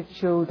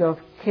multitude of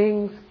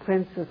kings,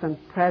 princes and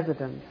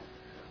presidents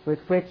with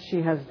which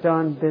she has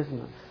done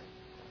business.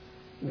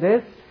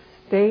 This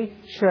state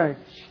church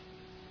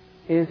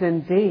is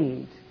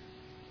indeed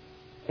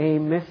a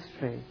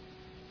mystery.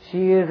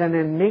 She is an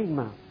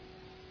enigma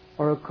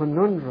or a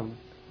conundrum,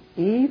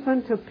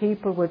 even to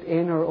people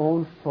within her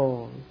own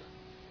fold.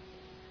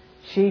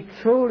 She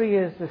truly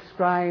is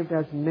described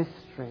as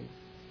mystery.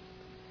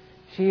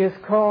 She is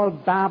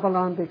called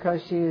Babylon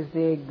because she is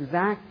the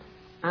exact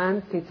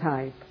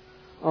antitype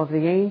of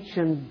the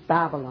ancient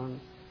Babylon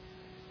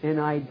in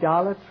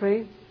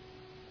idolatry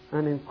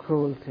and in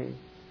cruelty.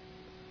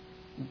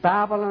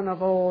 Babylon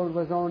of old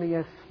was only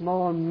a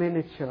small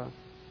miniature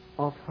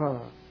of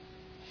her.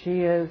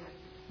 She is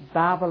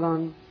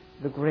Babylon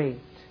the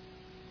Great.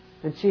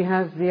 And she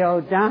has the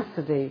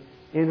audacity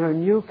in her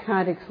new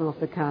Catechism of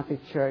the Catholic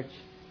Church,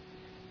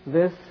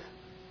 this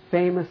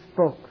famous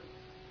book,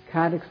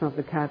 Catechism of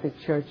the Catholic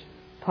Church,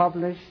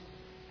 published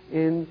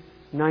in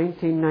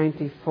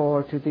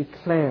 1994, to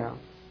declare,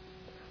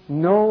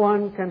 no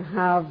one can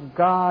have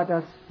God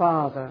as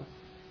Father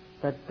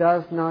that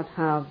does not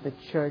have the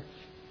Church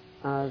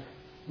as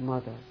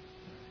Mother.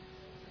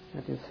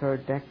 That is her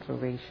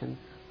declaration.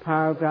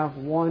 Paragraph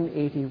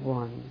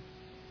 181.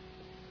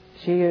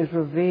 She is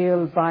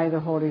revealed by the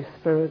Holy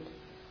Spirit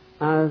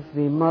as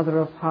the mother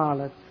of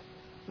harlots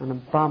and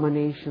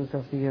abominations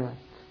of the earth.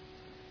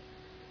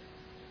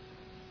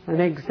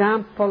 An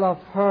example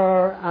of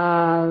her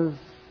as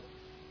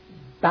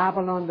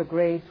Babylon the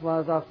Great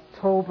was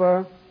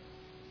October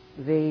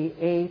the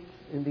 8th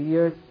in the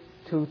year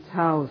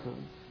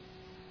 2000.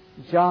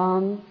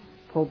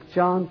 Pope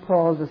John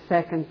Paul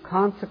II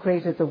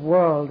consecrated the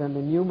world and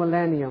the new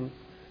millennium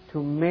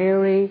to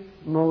Mary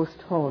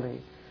Most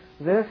Holy.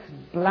 This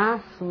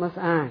blasphemous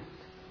act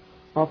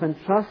of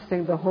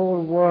entrusting the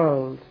whole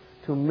world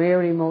to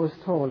Mary Most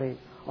Holy,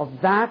 of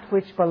that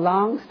which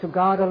belongs to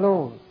God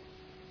alone,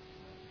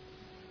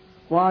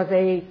 was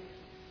a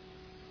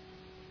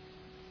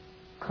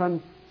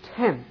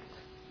contempt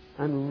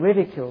and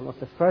ridicule of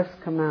the first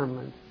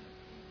commandment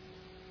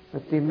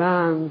that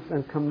demands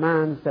and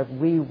commands that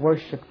we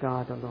worship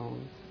God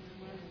alone.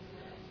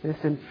 This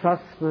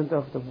entrustment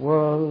of the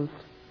world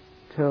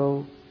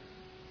to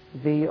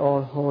the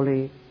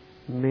All-Holy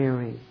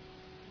Mary,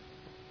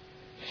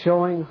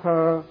 showing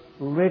her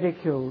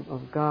ridicule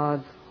of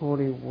God's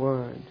holy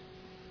word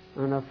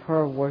and of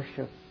her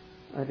worship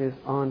that is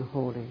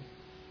unholy.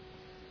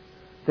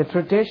 The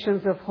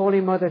traditions of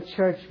Holy Mother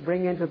Church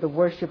bring into the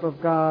worship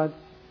of God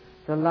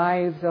the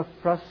lives of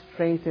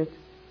frustrated,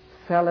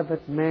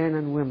 celibate men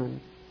and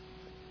women,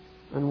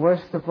 and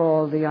worst of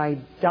all, the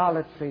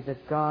idolatry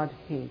that God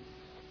hates,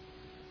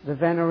 the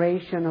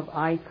veneration of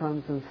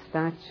icons and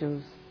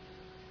statues,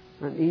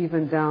 and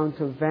even down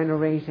to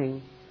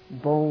venerating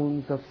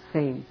bones of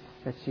saints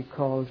that she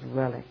calls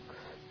relics.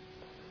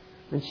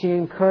 And she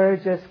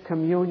encourages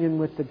communion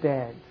with the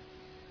dead.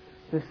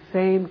 The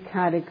same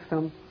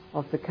Catechism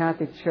of the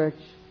Catholic Church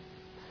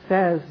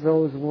says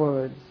those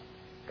words,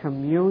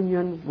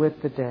 communion with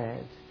the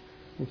dead.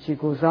 And she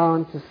goes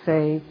on to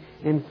say,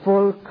 in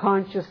full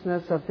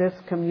consciousness of this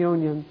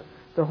communion,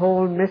 the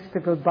whole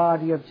mystical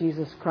body of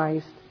Jesus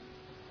Christ,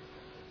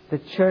 the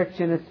Church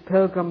and its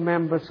pilgrim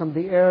members from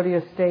the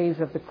earliest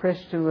days of the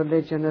Christian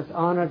religion has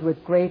honored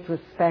with great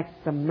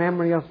respect the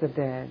memory of the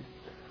dead.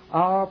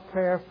 Our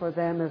prayer for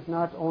them is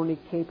not only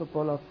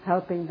capable of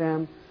helping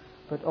them,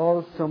 but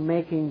also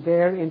making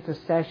their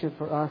intercession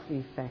for us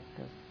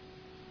effective.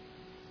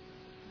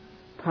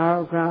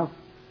 Paragraph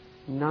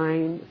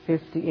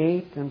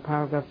 958 and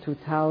paragraph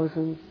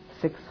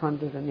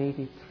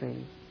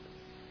 2683.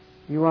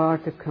 You are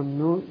to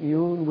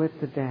commune with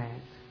the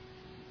dead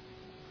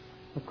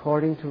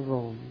according to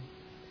Rome.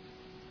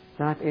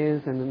 That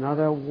is, in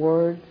another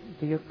word,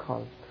 the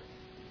occult.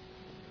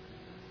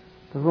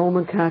 The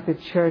Roman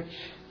Catholic Church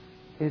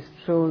is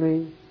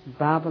truly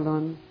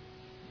Babylon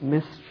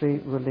mystery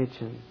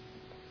religion.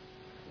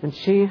 And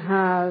she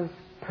has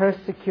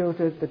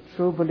persecuted the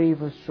true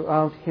believers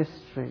throughout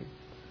history.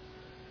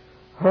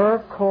 Her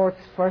courts,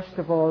 first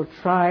of all,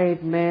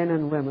 tried men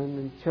and women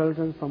and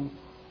children from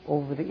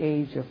over the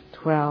age of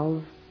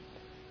 12,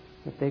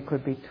 that they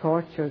could be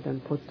tortured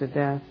and put to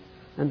death,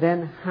 and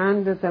then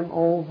handed them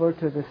over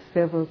to the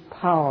civil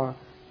power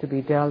to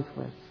be dealt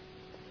with.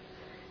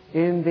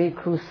 In the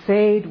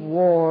Crusade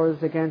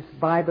wars against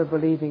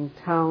Bible-believing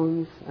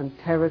towns and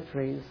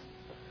territories,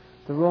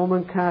 the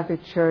Roman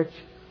Catholic Church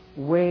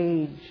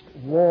waged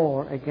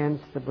war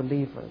against the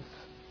believers.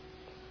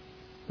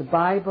 The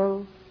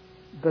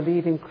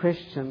Bible-believing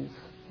Christians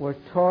were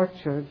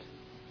tortured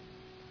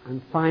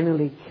and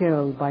finally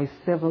killed by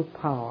civil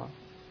power,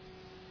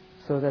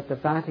 so that the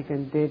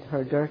Vatican did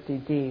her dirty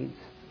deeds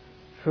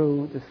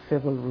through the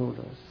civil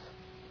rulers.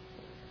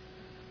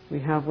 We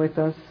have with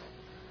us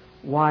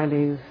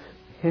Wiley's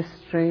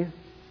History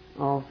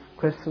of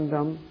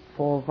Christendom,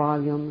 4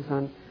 volumes,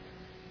 and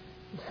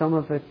some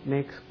of it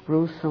makes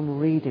gruesome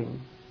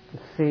reading to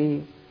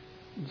see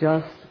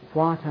just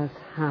what has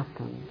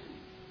happened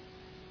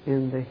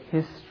in the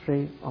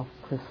history of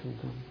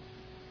Christendom.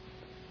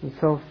 And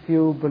so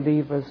few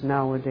believers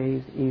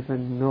nowadays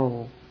even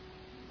know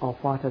of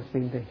what has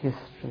been the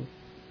history,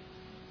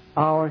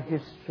 our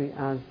history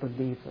as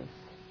believers.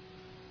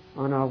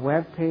 On our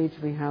webpage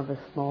we have a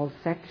small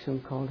section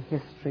called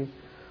History,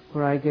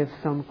 where I give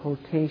some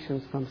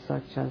quotations from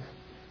such as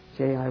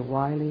J.I.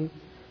 Wiley,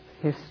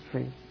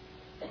 History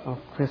of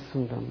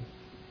Christendom.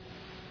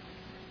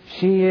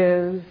 She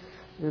is,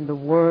 in the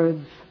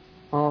words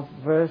of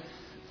verse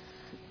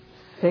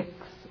 6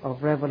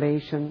 of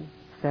Revelation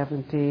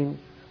 17,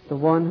 the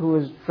one who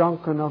is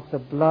drunken of the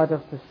blood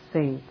of the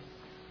saints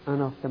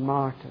and of the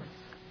martyrs.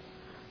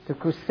 The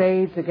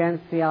crusades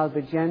against the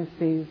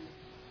Albigenses,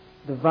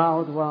 the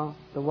Vaudois,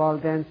 the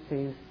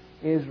Waldenses,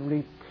 is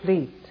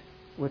replete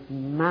with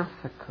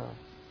massacre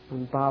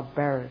and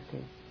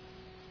barbarity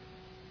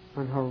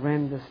and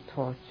horrendous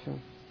torture.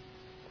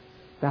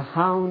 The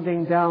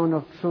hounding down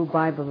of true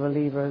Bible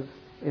believers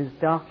is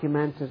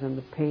documented in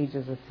the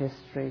pages of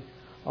history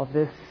of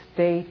this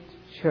state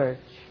church.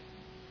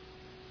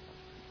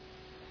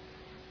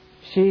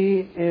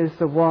 She is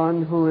the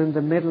one who, in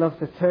the middle of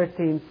the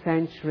 13th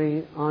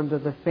century, under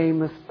the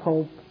famous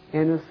Pope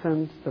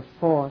Innocent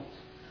IV,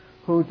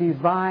 who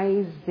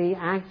devised the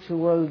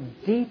actual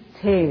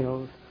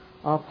details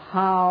of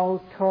how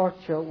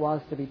torture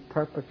was to be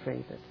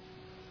perpetrated.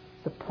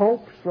 The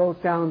popes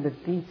wrote down the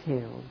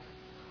details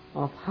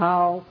of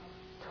how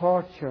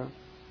torture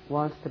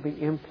was to be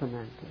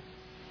implemented.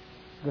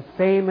 The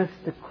famous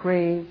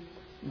decree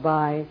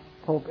by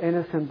Pope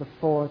Innocent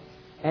IV,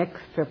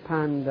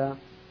 Extirpanda,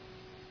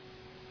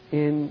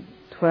 in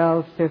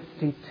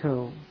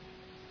 1252.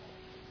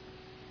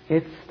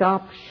 It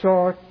stopped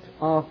short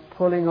of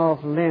pulling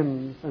off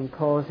limbs and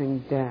causing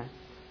death.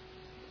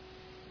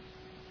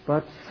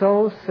 But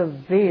so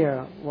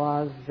severe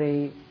was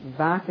the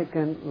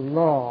Vatican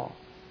law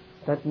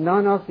that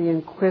none of the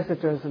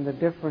inquisitors in the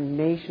different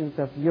nations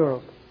of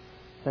Europe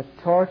that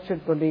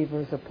tortured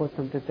believers or put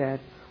them to death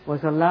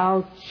was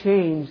allowed to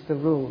change the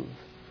rules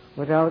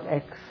without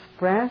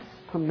express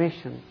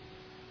permission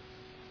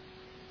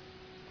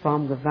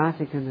from the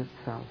Vatican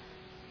itself.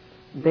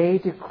 They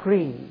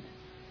decreed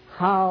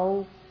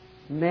how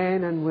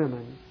men and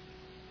women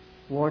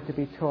were to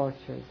be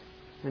tortured,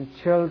 and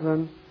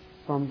children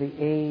from the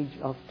age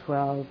of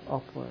 12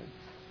 upwards.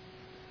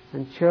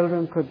 And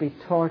children could be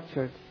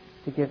tortured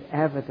to give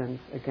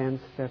evidence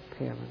against their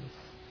parents.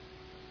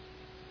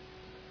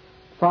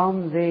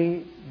 From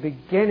the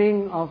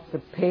beginning of the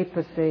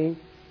papacy,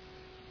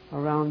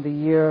 around the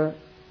year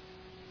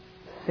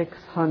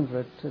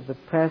 600 to the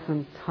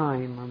present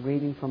time, I'm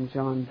reading from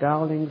John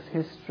Dowling's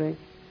history,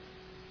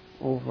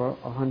 over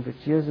 100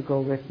 years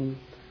ago written.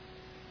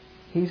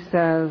 He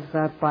says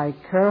that by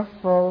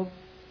careful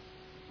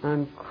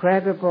and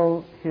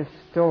credible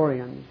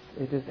historians,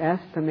 it is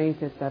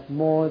estimated that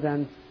more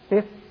than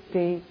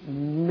 50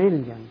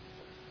 million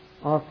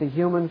of the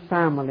human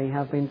family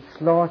have been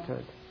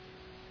slaughtered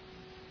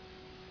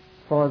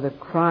for the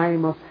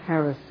crime of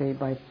heresy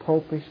by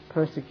popish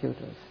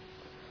persecutors.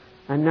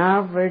 An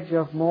average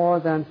of more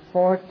than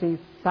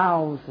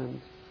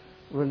 40,000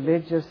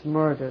 religious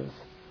murders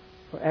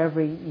for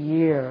every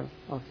year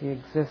of the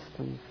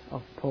existence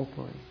of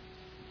popery.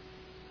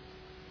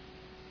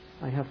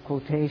 I have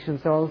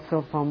quotations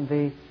also from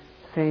the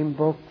same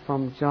book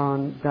from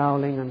John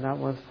Dowling, and that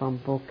was from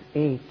book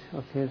 8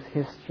 of his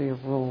History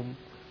of Rome.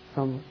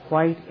 Some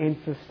quite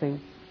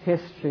interesting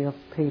history of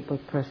papal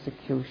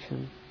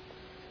persecution.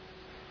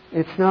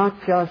 It's not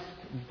just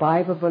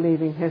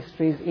Bible-believing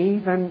histories,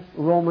 even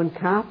Roman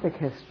Catholic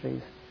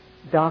histories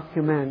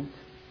document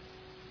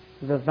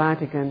the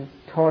Vatican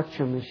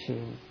torture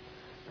machine.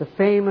 The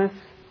famous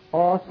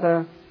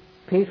author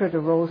Peter de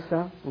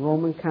Rosa,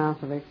 Roman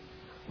Catholic,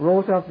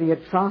 wrote of the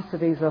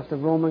atrocities of the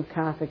Roman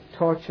Catholic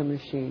torture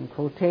machine.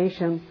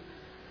 Quotation,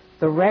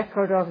 "The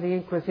record of the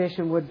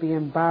Inquisition would be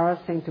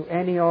embarrassing to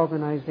any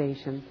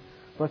organization,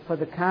 but for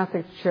the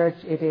Catholic Church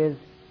it is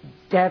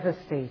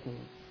devastating.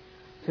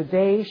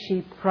 Today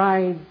she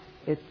prides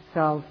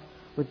itself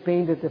with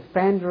being the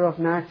defender of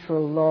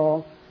natural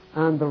law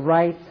and the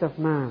rights of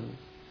man.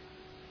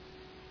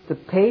 The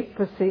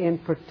papacy in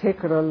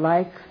particular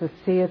likes to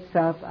see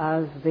itself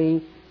as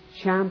the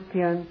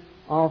champion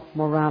of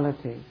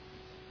morality.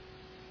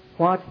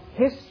 What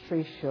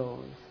history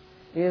shows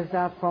is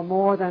that for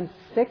more than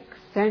 6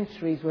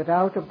 centuries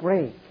without a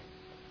break,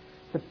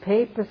 the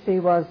papacy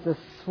was the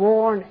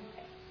sworn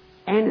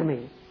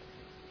enemy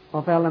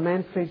of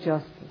elementary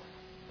justice.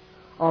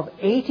 Of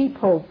 80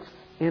 popes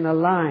in a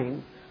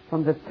line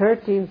from the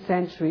 13th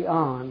century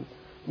on,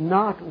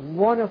 not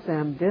one of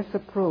them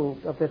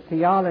disapproved of the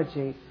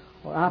theology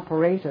or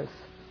apparatus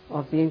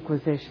of the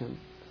Inquisition.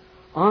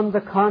 On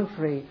the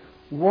contrary,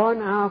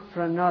 one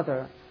after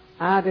another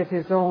added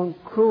his own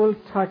cruel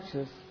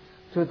touches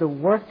to the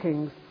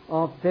workings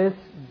of this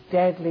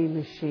deadly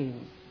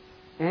machine.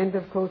 End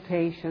of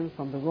quotation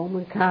from the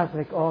Roman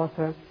Catholic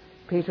author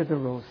Peter de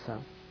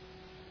Rosa.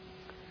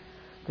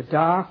 The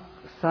Dark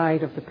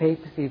Side of the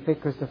Papacy,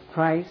 Vicars of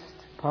Christ,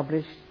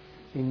 published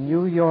in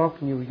New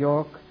York, New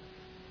York,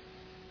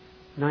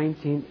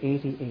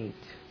 1988.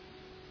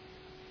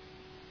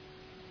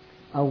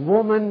 A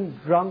woman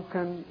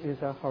drunken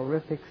is a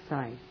horrific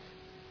sight,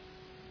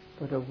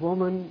 but a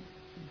woman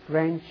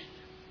drenched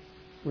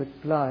with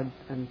blood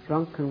and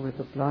drunken with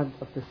the blood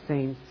of the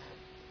saints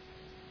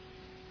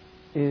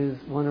is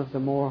one of the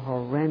more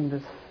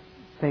horrendous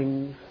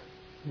things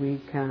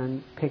we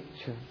can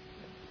picture.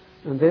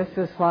 And this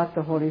is what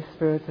the Holy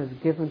Spirit has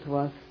given to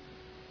us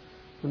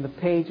in the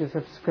pages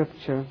of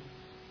Scripture,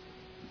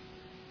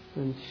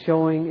 and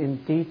showing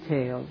in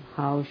detail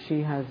how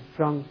she has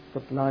drunk the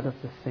blood of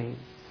the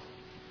saints.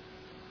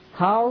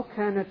 How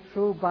can a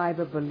true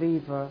Bible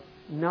believer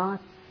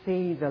not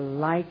see the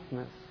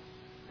likeness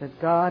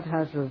that God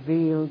has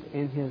revealed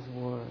in His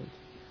Word?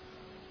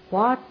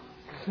 What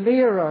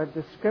clearer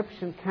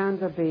description can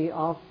there be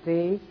of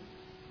the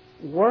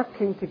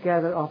working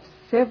together of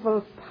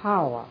civil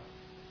power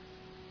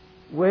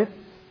with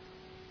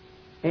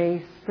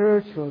a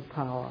spiritual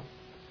power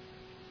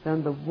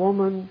than the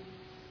woman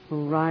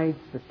who rides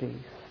the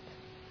beast,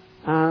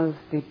 as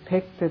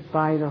depicted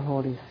by the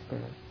Holy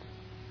Spirit?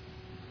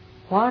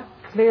 What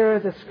clearer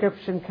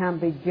description can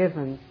be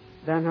given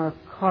than her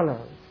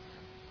colors?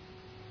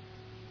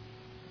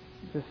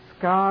 The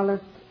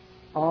scarlet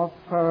of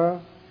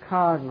her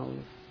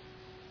cardinals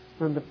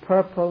and the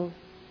purple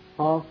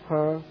of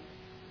her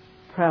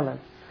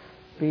prelates,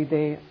 be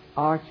they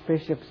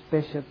archbishops,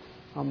 bishops,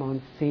 or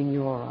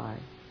monsignori.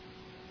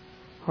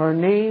 Her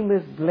name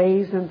is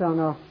blazoned on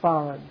her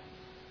forehead,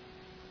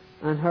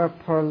 and her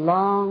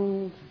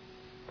prolonged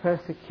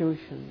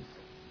persecutions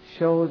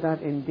show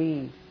that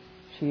indeed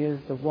she is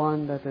the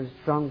one that is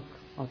drunk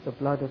of the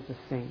blood of the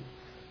saints.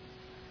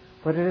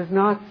 But it is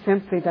not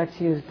simply that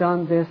she has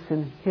done this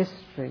in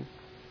history.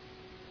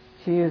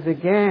 She is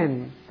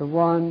again the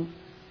one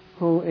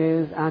who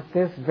is at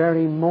this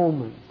very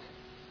moment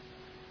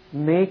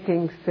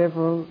making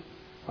civil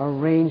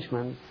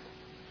arrangements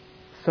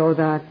so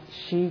that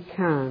she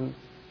can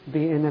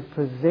be in a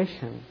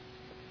position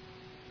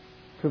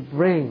to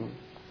bring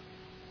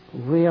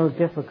real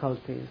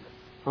difficulties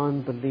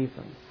on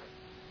believers.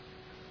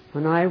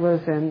 When I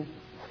was in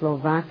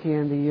Slovakia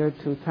in the year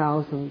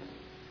 2000,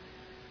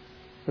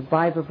 the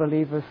Bible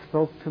believers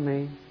spoke to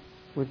me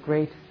with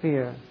great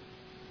fear.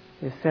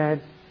 They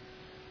said,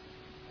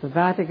 the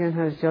Vatican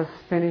has just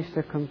finished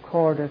a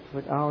concordat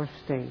with our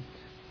state,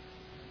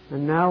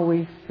 and now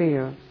we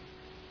fear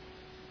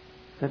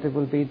that it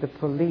will be the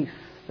police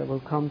that will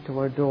come to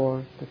our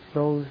door to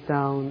close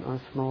down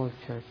our small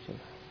churches.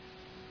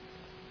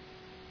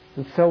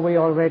 And so we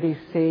already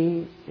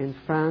see in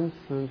France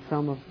and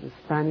some of the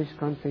Spanish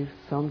countries,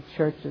 some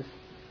churches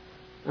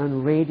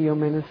and radio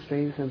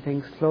ministries and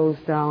things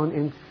closed down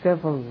in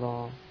civil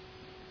law.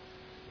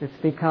 It's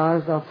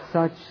because of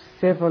such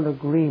civil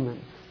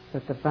agreements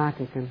that the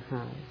Vatican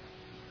has.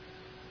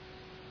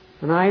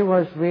 And I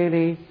was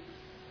really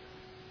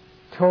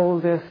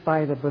told this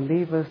by the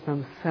believers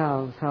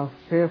themselves, how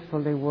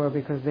fearful they were,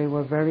 because they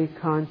were very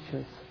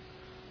conscious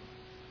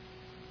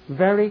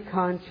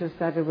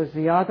that it was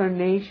the other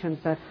nations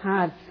that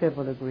had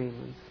civil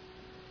agreements,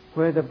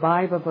 where the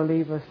Bible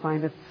believers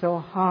find it so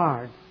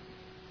hard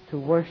to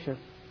worship,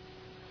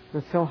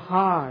 and so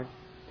hard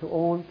to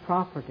own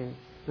property,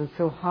 and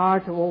so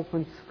hard to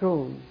open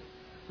schools,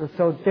 and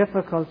so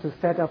difficult to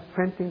set up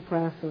printing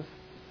presses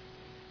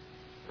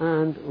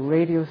and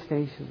radio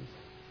stations,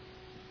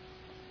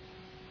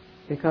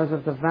 because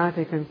of the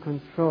Vatican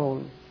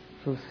control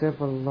through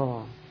civil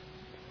law.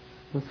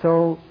 And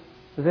so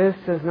this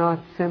is not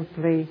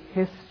simply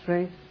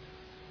history,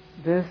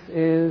 this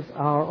is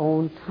our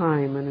own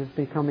time, and is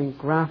becoming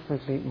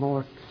graphically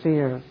more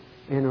clear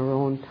in our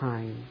own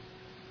time.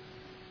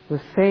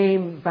 The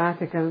same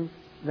Vatican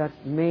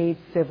that made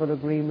civil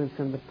agreements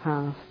in the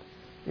past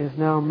is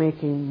now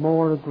making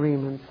more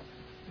agreements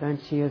than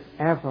she has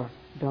ever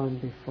done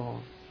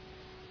before.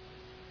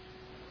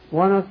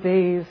 One of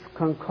these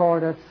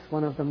concordats,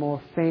 one of the more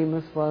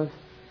famous, was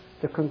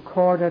the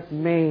concordat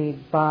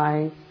made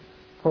by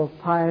Pope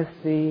Pius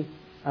XI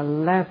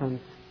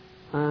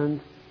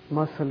and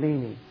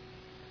Mussolini.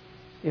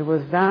 It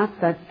was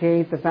that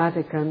gave the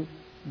Vatican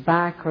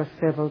back her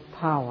civil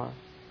power.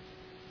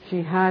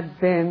 She had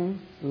been,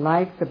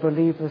 like the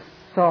believers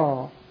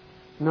saw,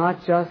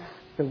 not just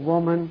the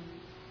woman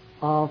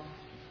of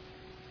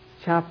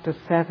chapter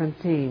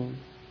 17,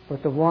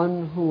 but the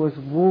one who was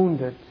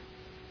wounded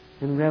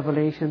in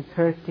Revelation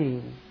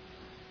 13,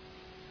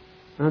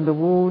 and the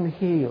wound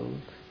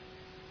healed.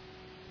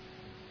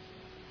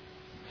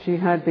 She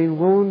had been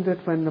wounded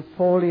when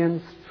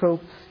Napoleon's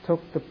troops took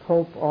the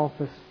Pope off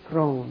his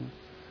throne.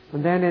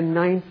 And then in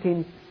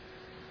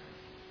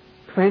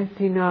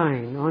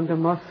 29, under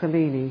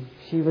Mussolini,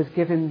 she was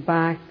given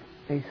back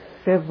a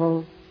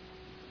civil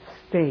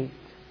state,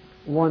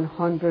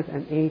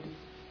 108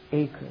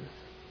 acres,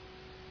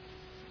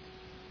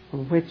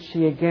 from which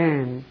she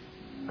again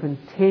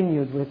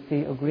continued with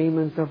the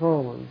agreements of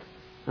old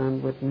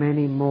and with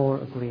many more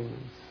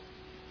agreements.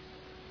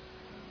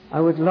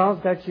 I would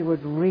love that you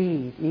would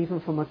read,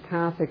 even from a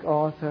Catholic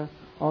author,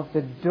 of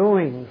the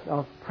doings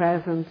of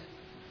present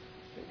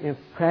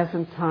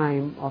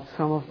time of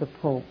some of the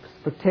popes,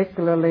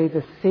 particularly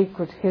the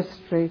secret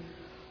history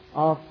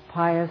of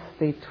Pius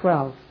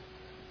XII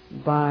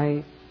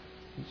by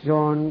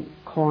John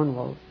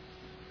Cornwell,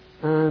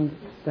 and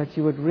that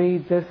you would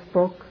read this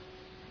book,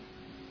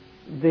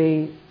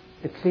 The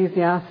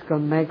Ecclesiastical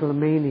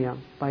Megalomania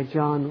by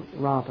John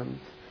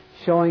Robbins,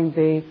 showing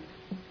the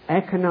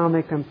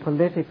economic and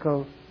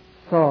political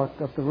thought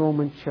of the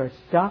Roman Church,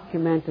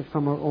 documented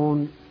from her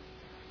own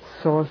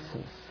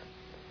sources.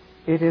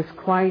 It is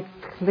quite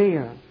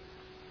clear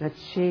that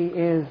she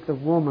is the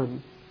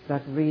woman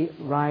that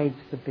rides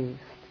the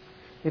beast.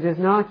 It is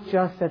not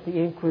just at the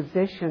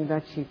Inquisition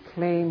that she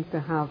claimed to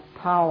have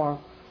power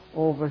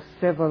over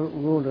civil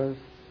rulers.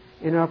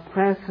 In our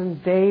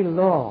present day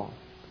law,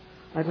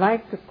 I'd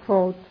like to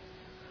quote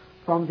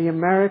from the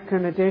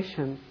American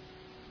edition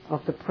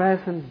of the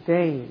present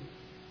day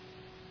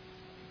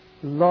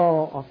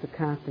law of the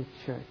Catholic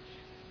Church.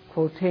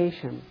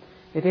 Quotation: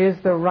 "It is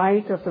the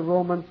right of the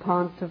Roman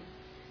Pontiff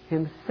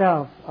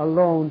himself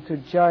alone to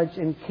judge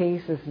in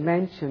cases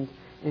mentioned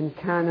in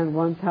Canon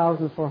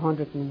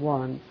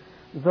 1401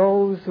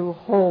 those who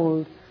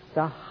hold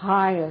the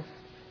highest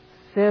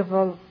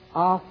civil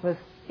office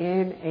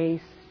in a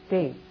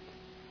state."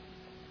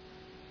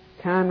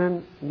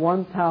 Canon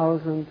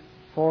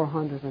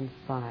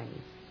 1405.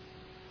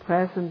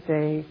 Present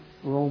day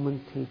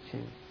Roman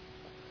teaching.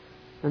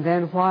 And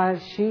then, while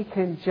she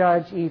can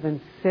judge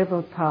even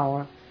civil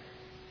power,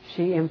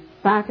 she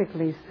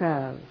emphatically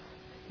says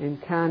in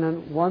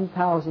Canon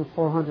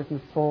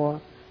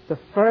 1404, the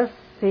first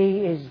see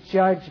is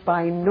judged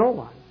by no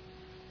one.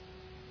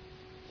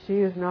 She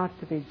is not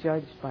to be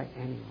judged by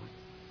anyone.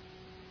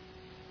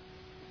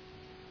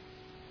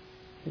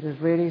 It is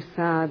really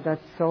sad that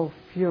so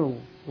few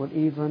would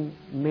even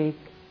make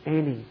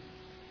any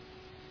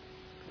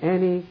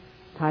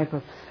type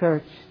of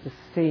search to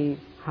see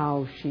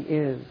how she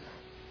is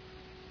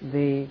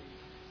the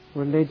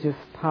religious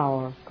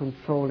power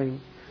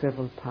controlling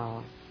civil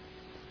power.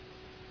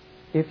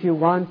 If you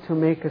want to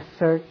make a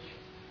search,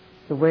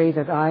 the way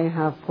that I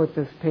have put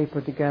this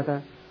paper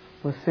together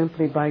was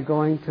simply by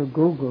going to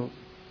Google,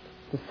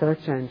 the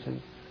search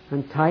engine,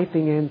 and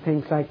typing in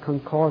things like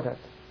concordat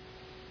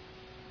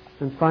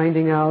and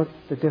finding out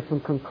the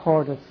different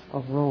concordats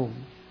of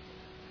Rome.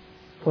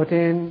 Put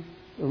in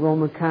the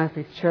Roman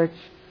Catholic Church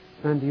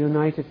and the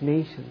United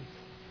Nations.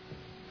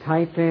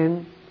 Type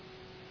in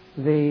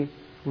the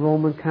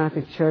Roman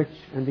Catholic Church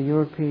and the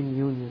European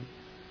Union,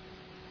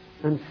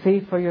 and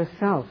see for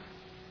yourself.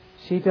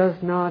 She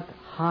does not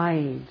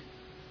hide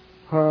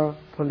her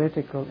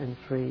political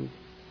intrigue,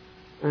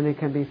 and it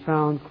can be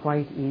found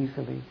quite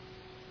easily.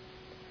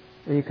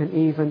 And you can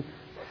even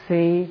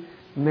see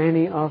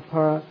many of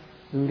her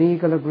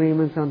legal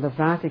agreements on the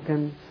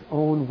Vatican's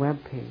own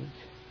webpage.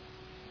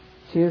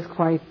 She is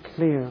quite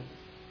clear,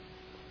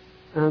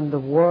 and the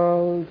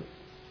world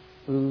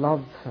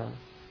loves her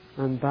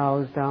and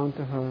bows down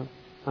to her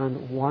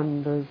and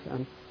wonders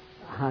and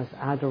has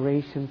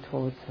adoration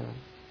towards her,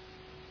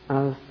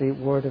 as the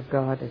Word of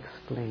God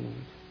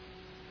explains.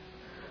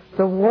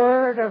 The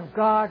Word of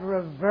God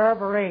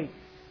reverberates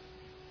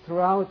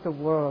throughout the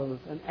world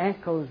and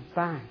echoes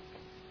back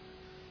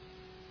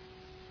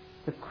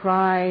the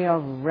cry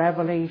of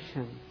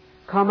revelation.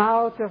 Come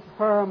out of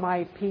her,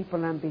 my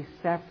people, and be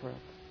separate,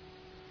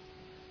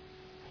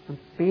 and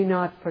be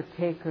not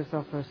partakers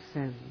of her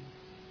sins.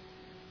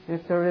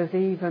 If there is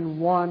even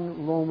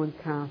one Roman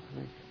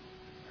Catholic,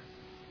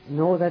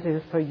 know that it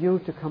is for you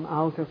to come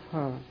out of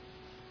her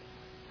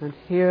and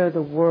hear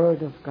the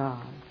Word of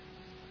God.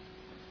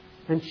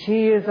 And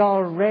she is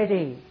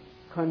already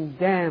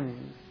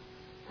condemned,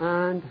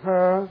 and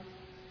her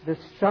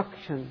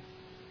destruction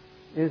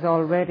is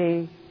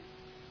already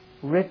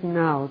written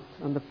out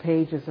on the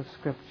pages of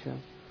Scripture.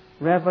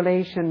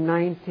 Revelation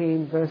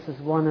 19, verses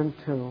 1 and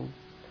 2.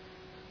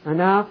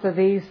 And after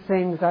these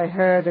things I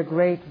heard a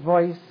great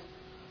voice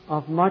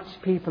of much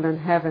people in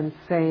heaven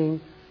saying,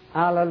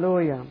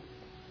 Alleluia!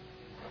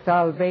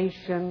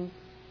 Salvation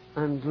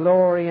and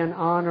glory and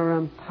honor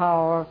and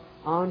power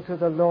unto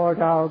the Lord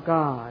our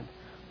God.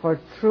 For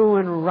true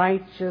and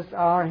righteous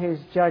are his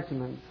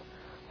judgments.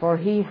 For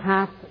he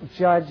hath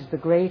judged the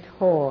great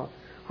whore,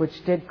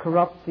 which did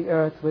corrupt the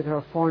earth with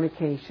her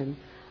fornication,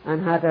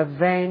 and had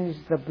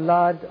avenged the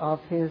blood of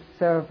his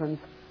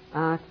servants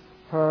at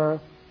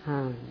her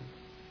hand.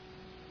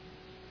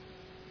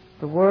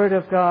 The Word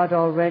of God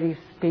already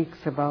speaks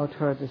about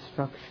her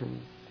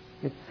destruction.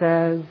 It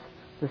says,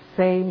 the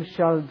same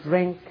shall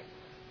drink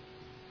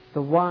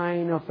the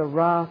wine of the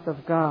wrath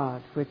of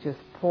God, which is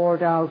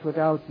poured out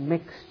without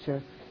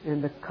mixture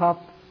in the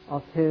cup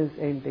of his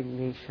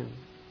indignation.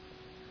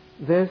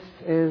 This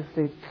is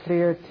the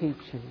clear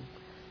teaching.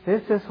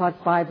 This is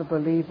what Bible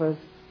believers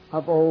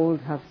of old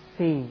have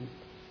seen.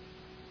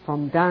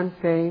 From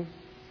Dante,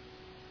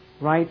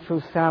 right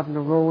through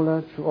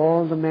Savonarola, through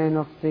all the men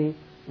of the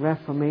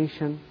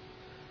Reformation,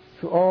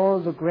 to all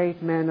the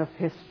great men of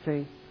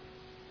history,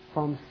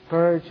 from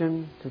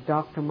Spurgeon to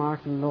Dr.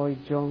 Martin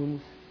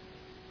Lloyd-Jones,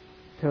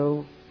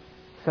 to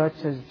such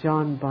as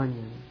John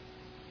Bunyan.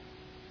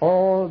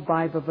 All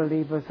Bible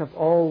believers have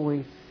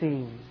always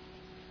seen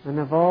and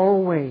have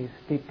always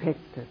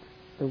depicted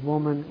the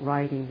woman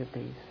riding the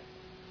beast.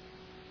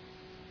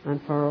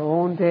 And for our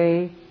own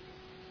day,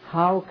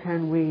 how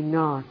can we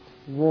not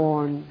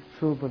warn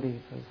true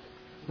believers?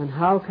 And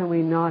how can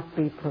we not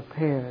be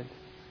prepared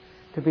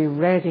to be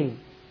ready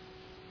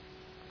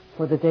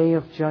for the day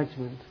of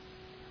judgment,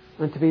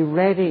 and to be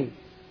ready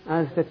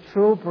as the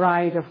true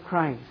bride of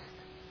Christ,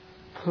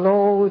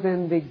 clothed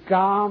in the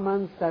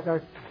garments that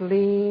are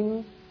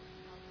clean,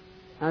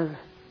 as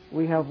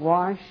we have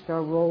washed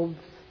our robes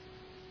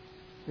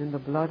in the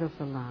blood of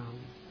the Lamb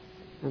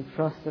and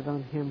trusted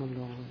on Him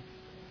alone.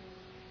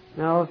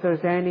 Now, if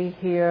there's any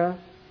here,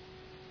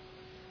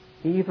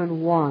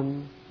 even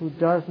one who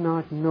does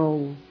not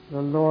know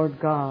the Lord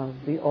God,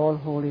 the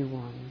All-Holy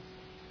One,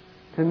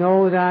 to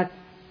know that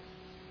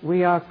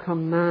we are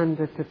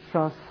commanded to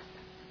trust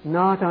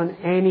not on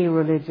any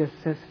religious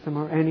system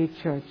or any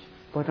church,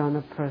 but on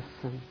a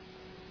person.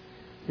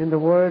 In the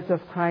words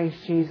of Christ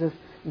Jesus,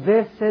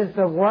 this is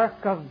the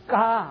work of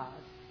God,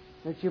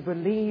 that you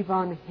believe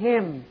on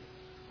Him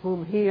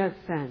whom He has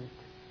sent.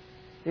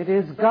 It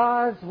is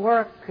God's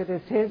work, it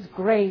is His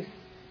grace,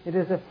 it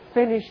is a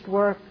finished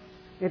work,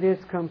 it is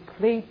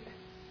complete,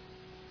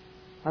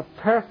 a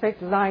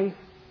perfect life,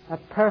 a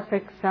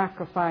perfect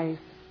sacrifice.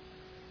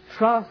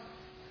 Trust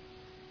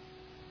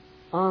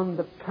on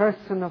the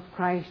person of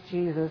Christ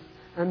Jesus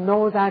and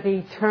know that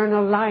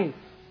eternal life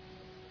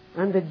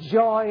and the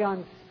joy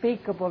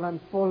unspeakable and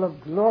full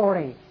of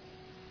glory,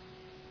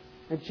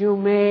 that you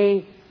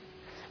may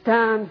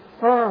stand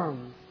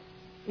firm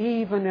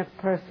even if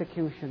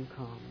persecution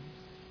comes,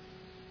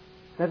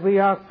 that we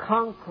are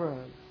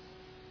conquerors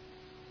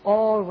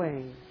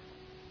always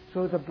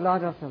through the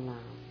blood of the Lamb.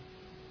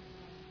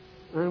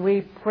 And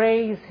we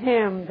praise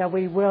Him that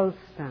we will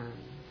stand,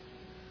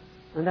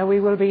 and that we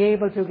will be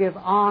able to give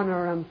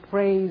honor and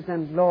praise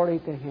and glory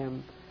to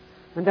Him,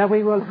 and that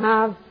we will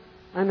have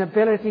an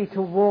ability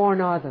to warn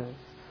others.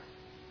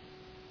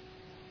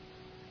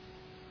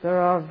 There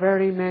are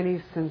very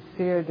many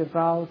sincere,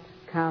 devout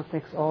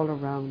Catholics all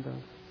around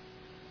us.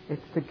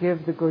 It's to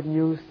give the good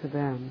news to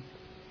them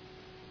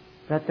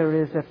that there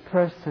is a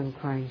person,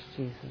 Christ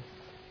Jesus.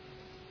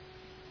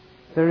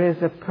 There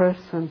is a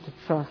person to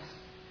trust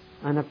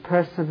and a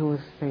person who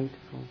is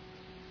faithful.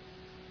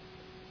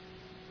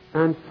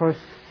 And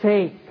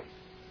forsake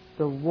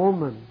the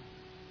woman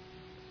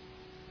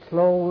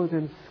clothed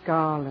in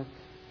scarlet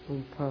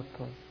and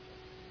purple.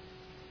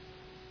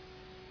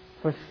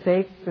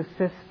 Forsake the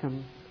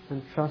system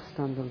and trust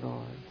on the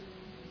Lord.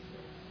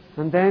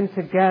 And then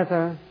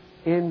together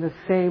in the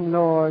same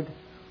Lord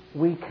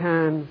we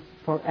can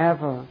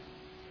forever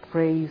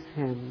praise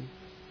Him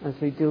as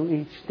we do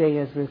each day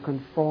as we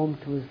conform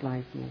to His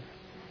likeness,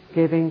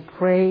 giving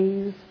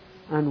praise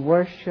and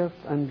worship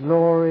and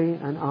glory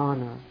and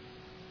honor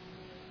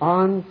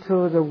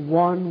unto the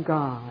one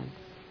God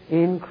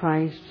in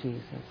Christ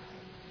Jesus,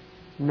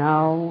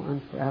 now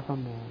and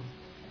forevermore.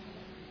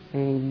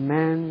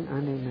 Amen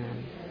and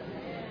amen.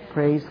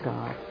 Praise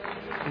God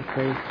and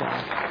praise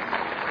God.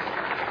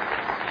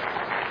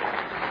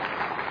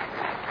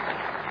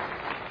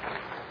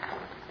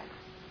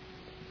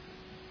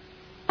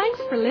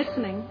 Thanks for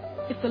listening.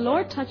 If the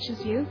Lord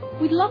touches you,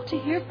 we'd love to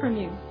hear from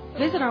you.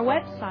 Visit our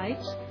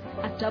website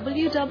at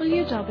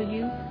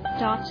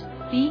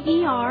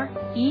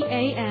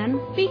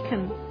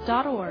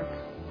www.bereanbeacon.org.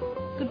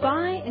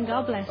 Goodbye and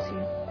God bless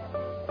you.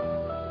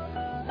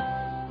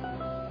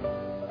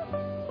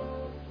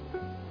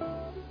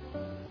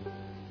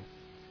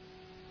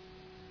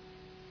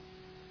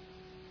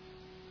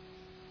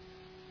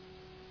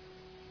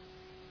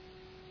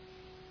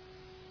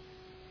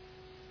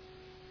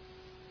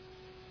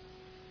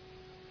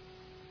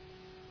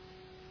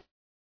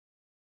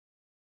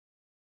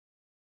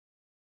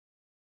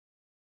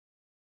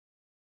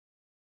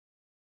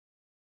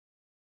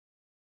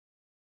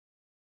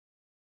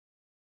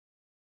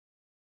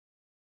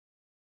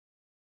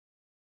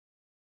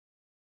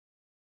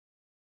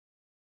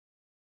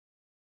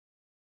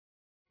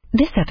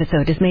 This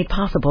episode is made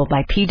possible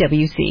by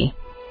PwC.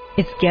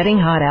 It's getting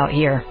hot out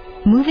here.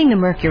 Moving the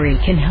mercury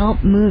can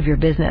help move your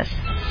business.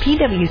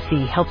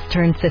 PwC helps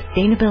turn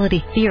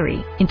sustainability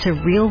theory into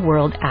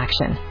real-world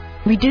action.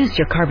 Reduce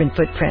your carbon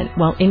footprint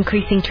while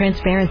increasing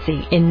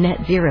transparency in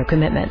net zero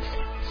commitments.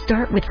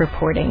 Start with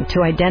reporting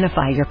to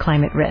identify your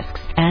climate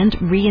risks and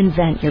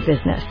reinvent your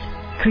business.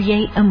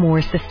 Create a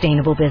more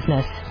sustainable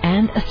business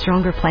and a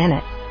stronger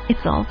planet.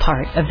 It's all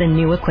part of The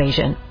New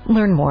Equation.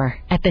 Learn more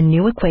at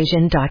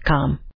thenewequation.com.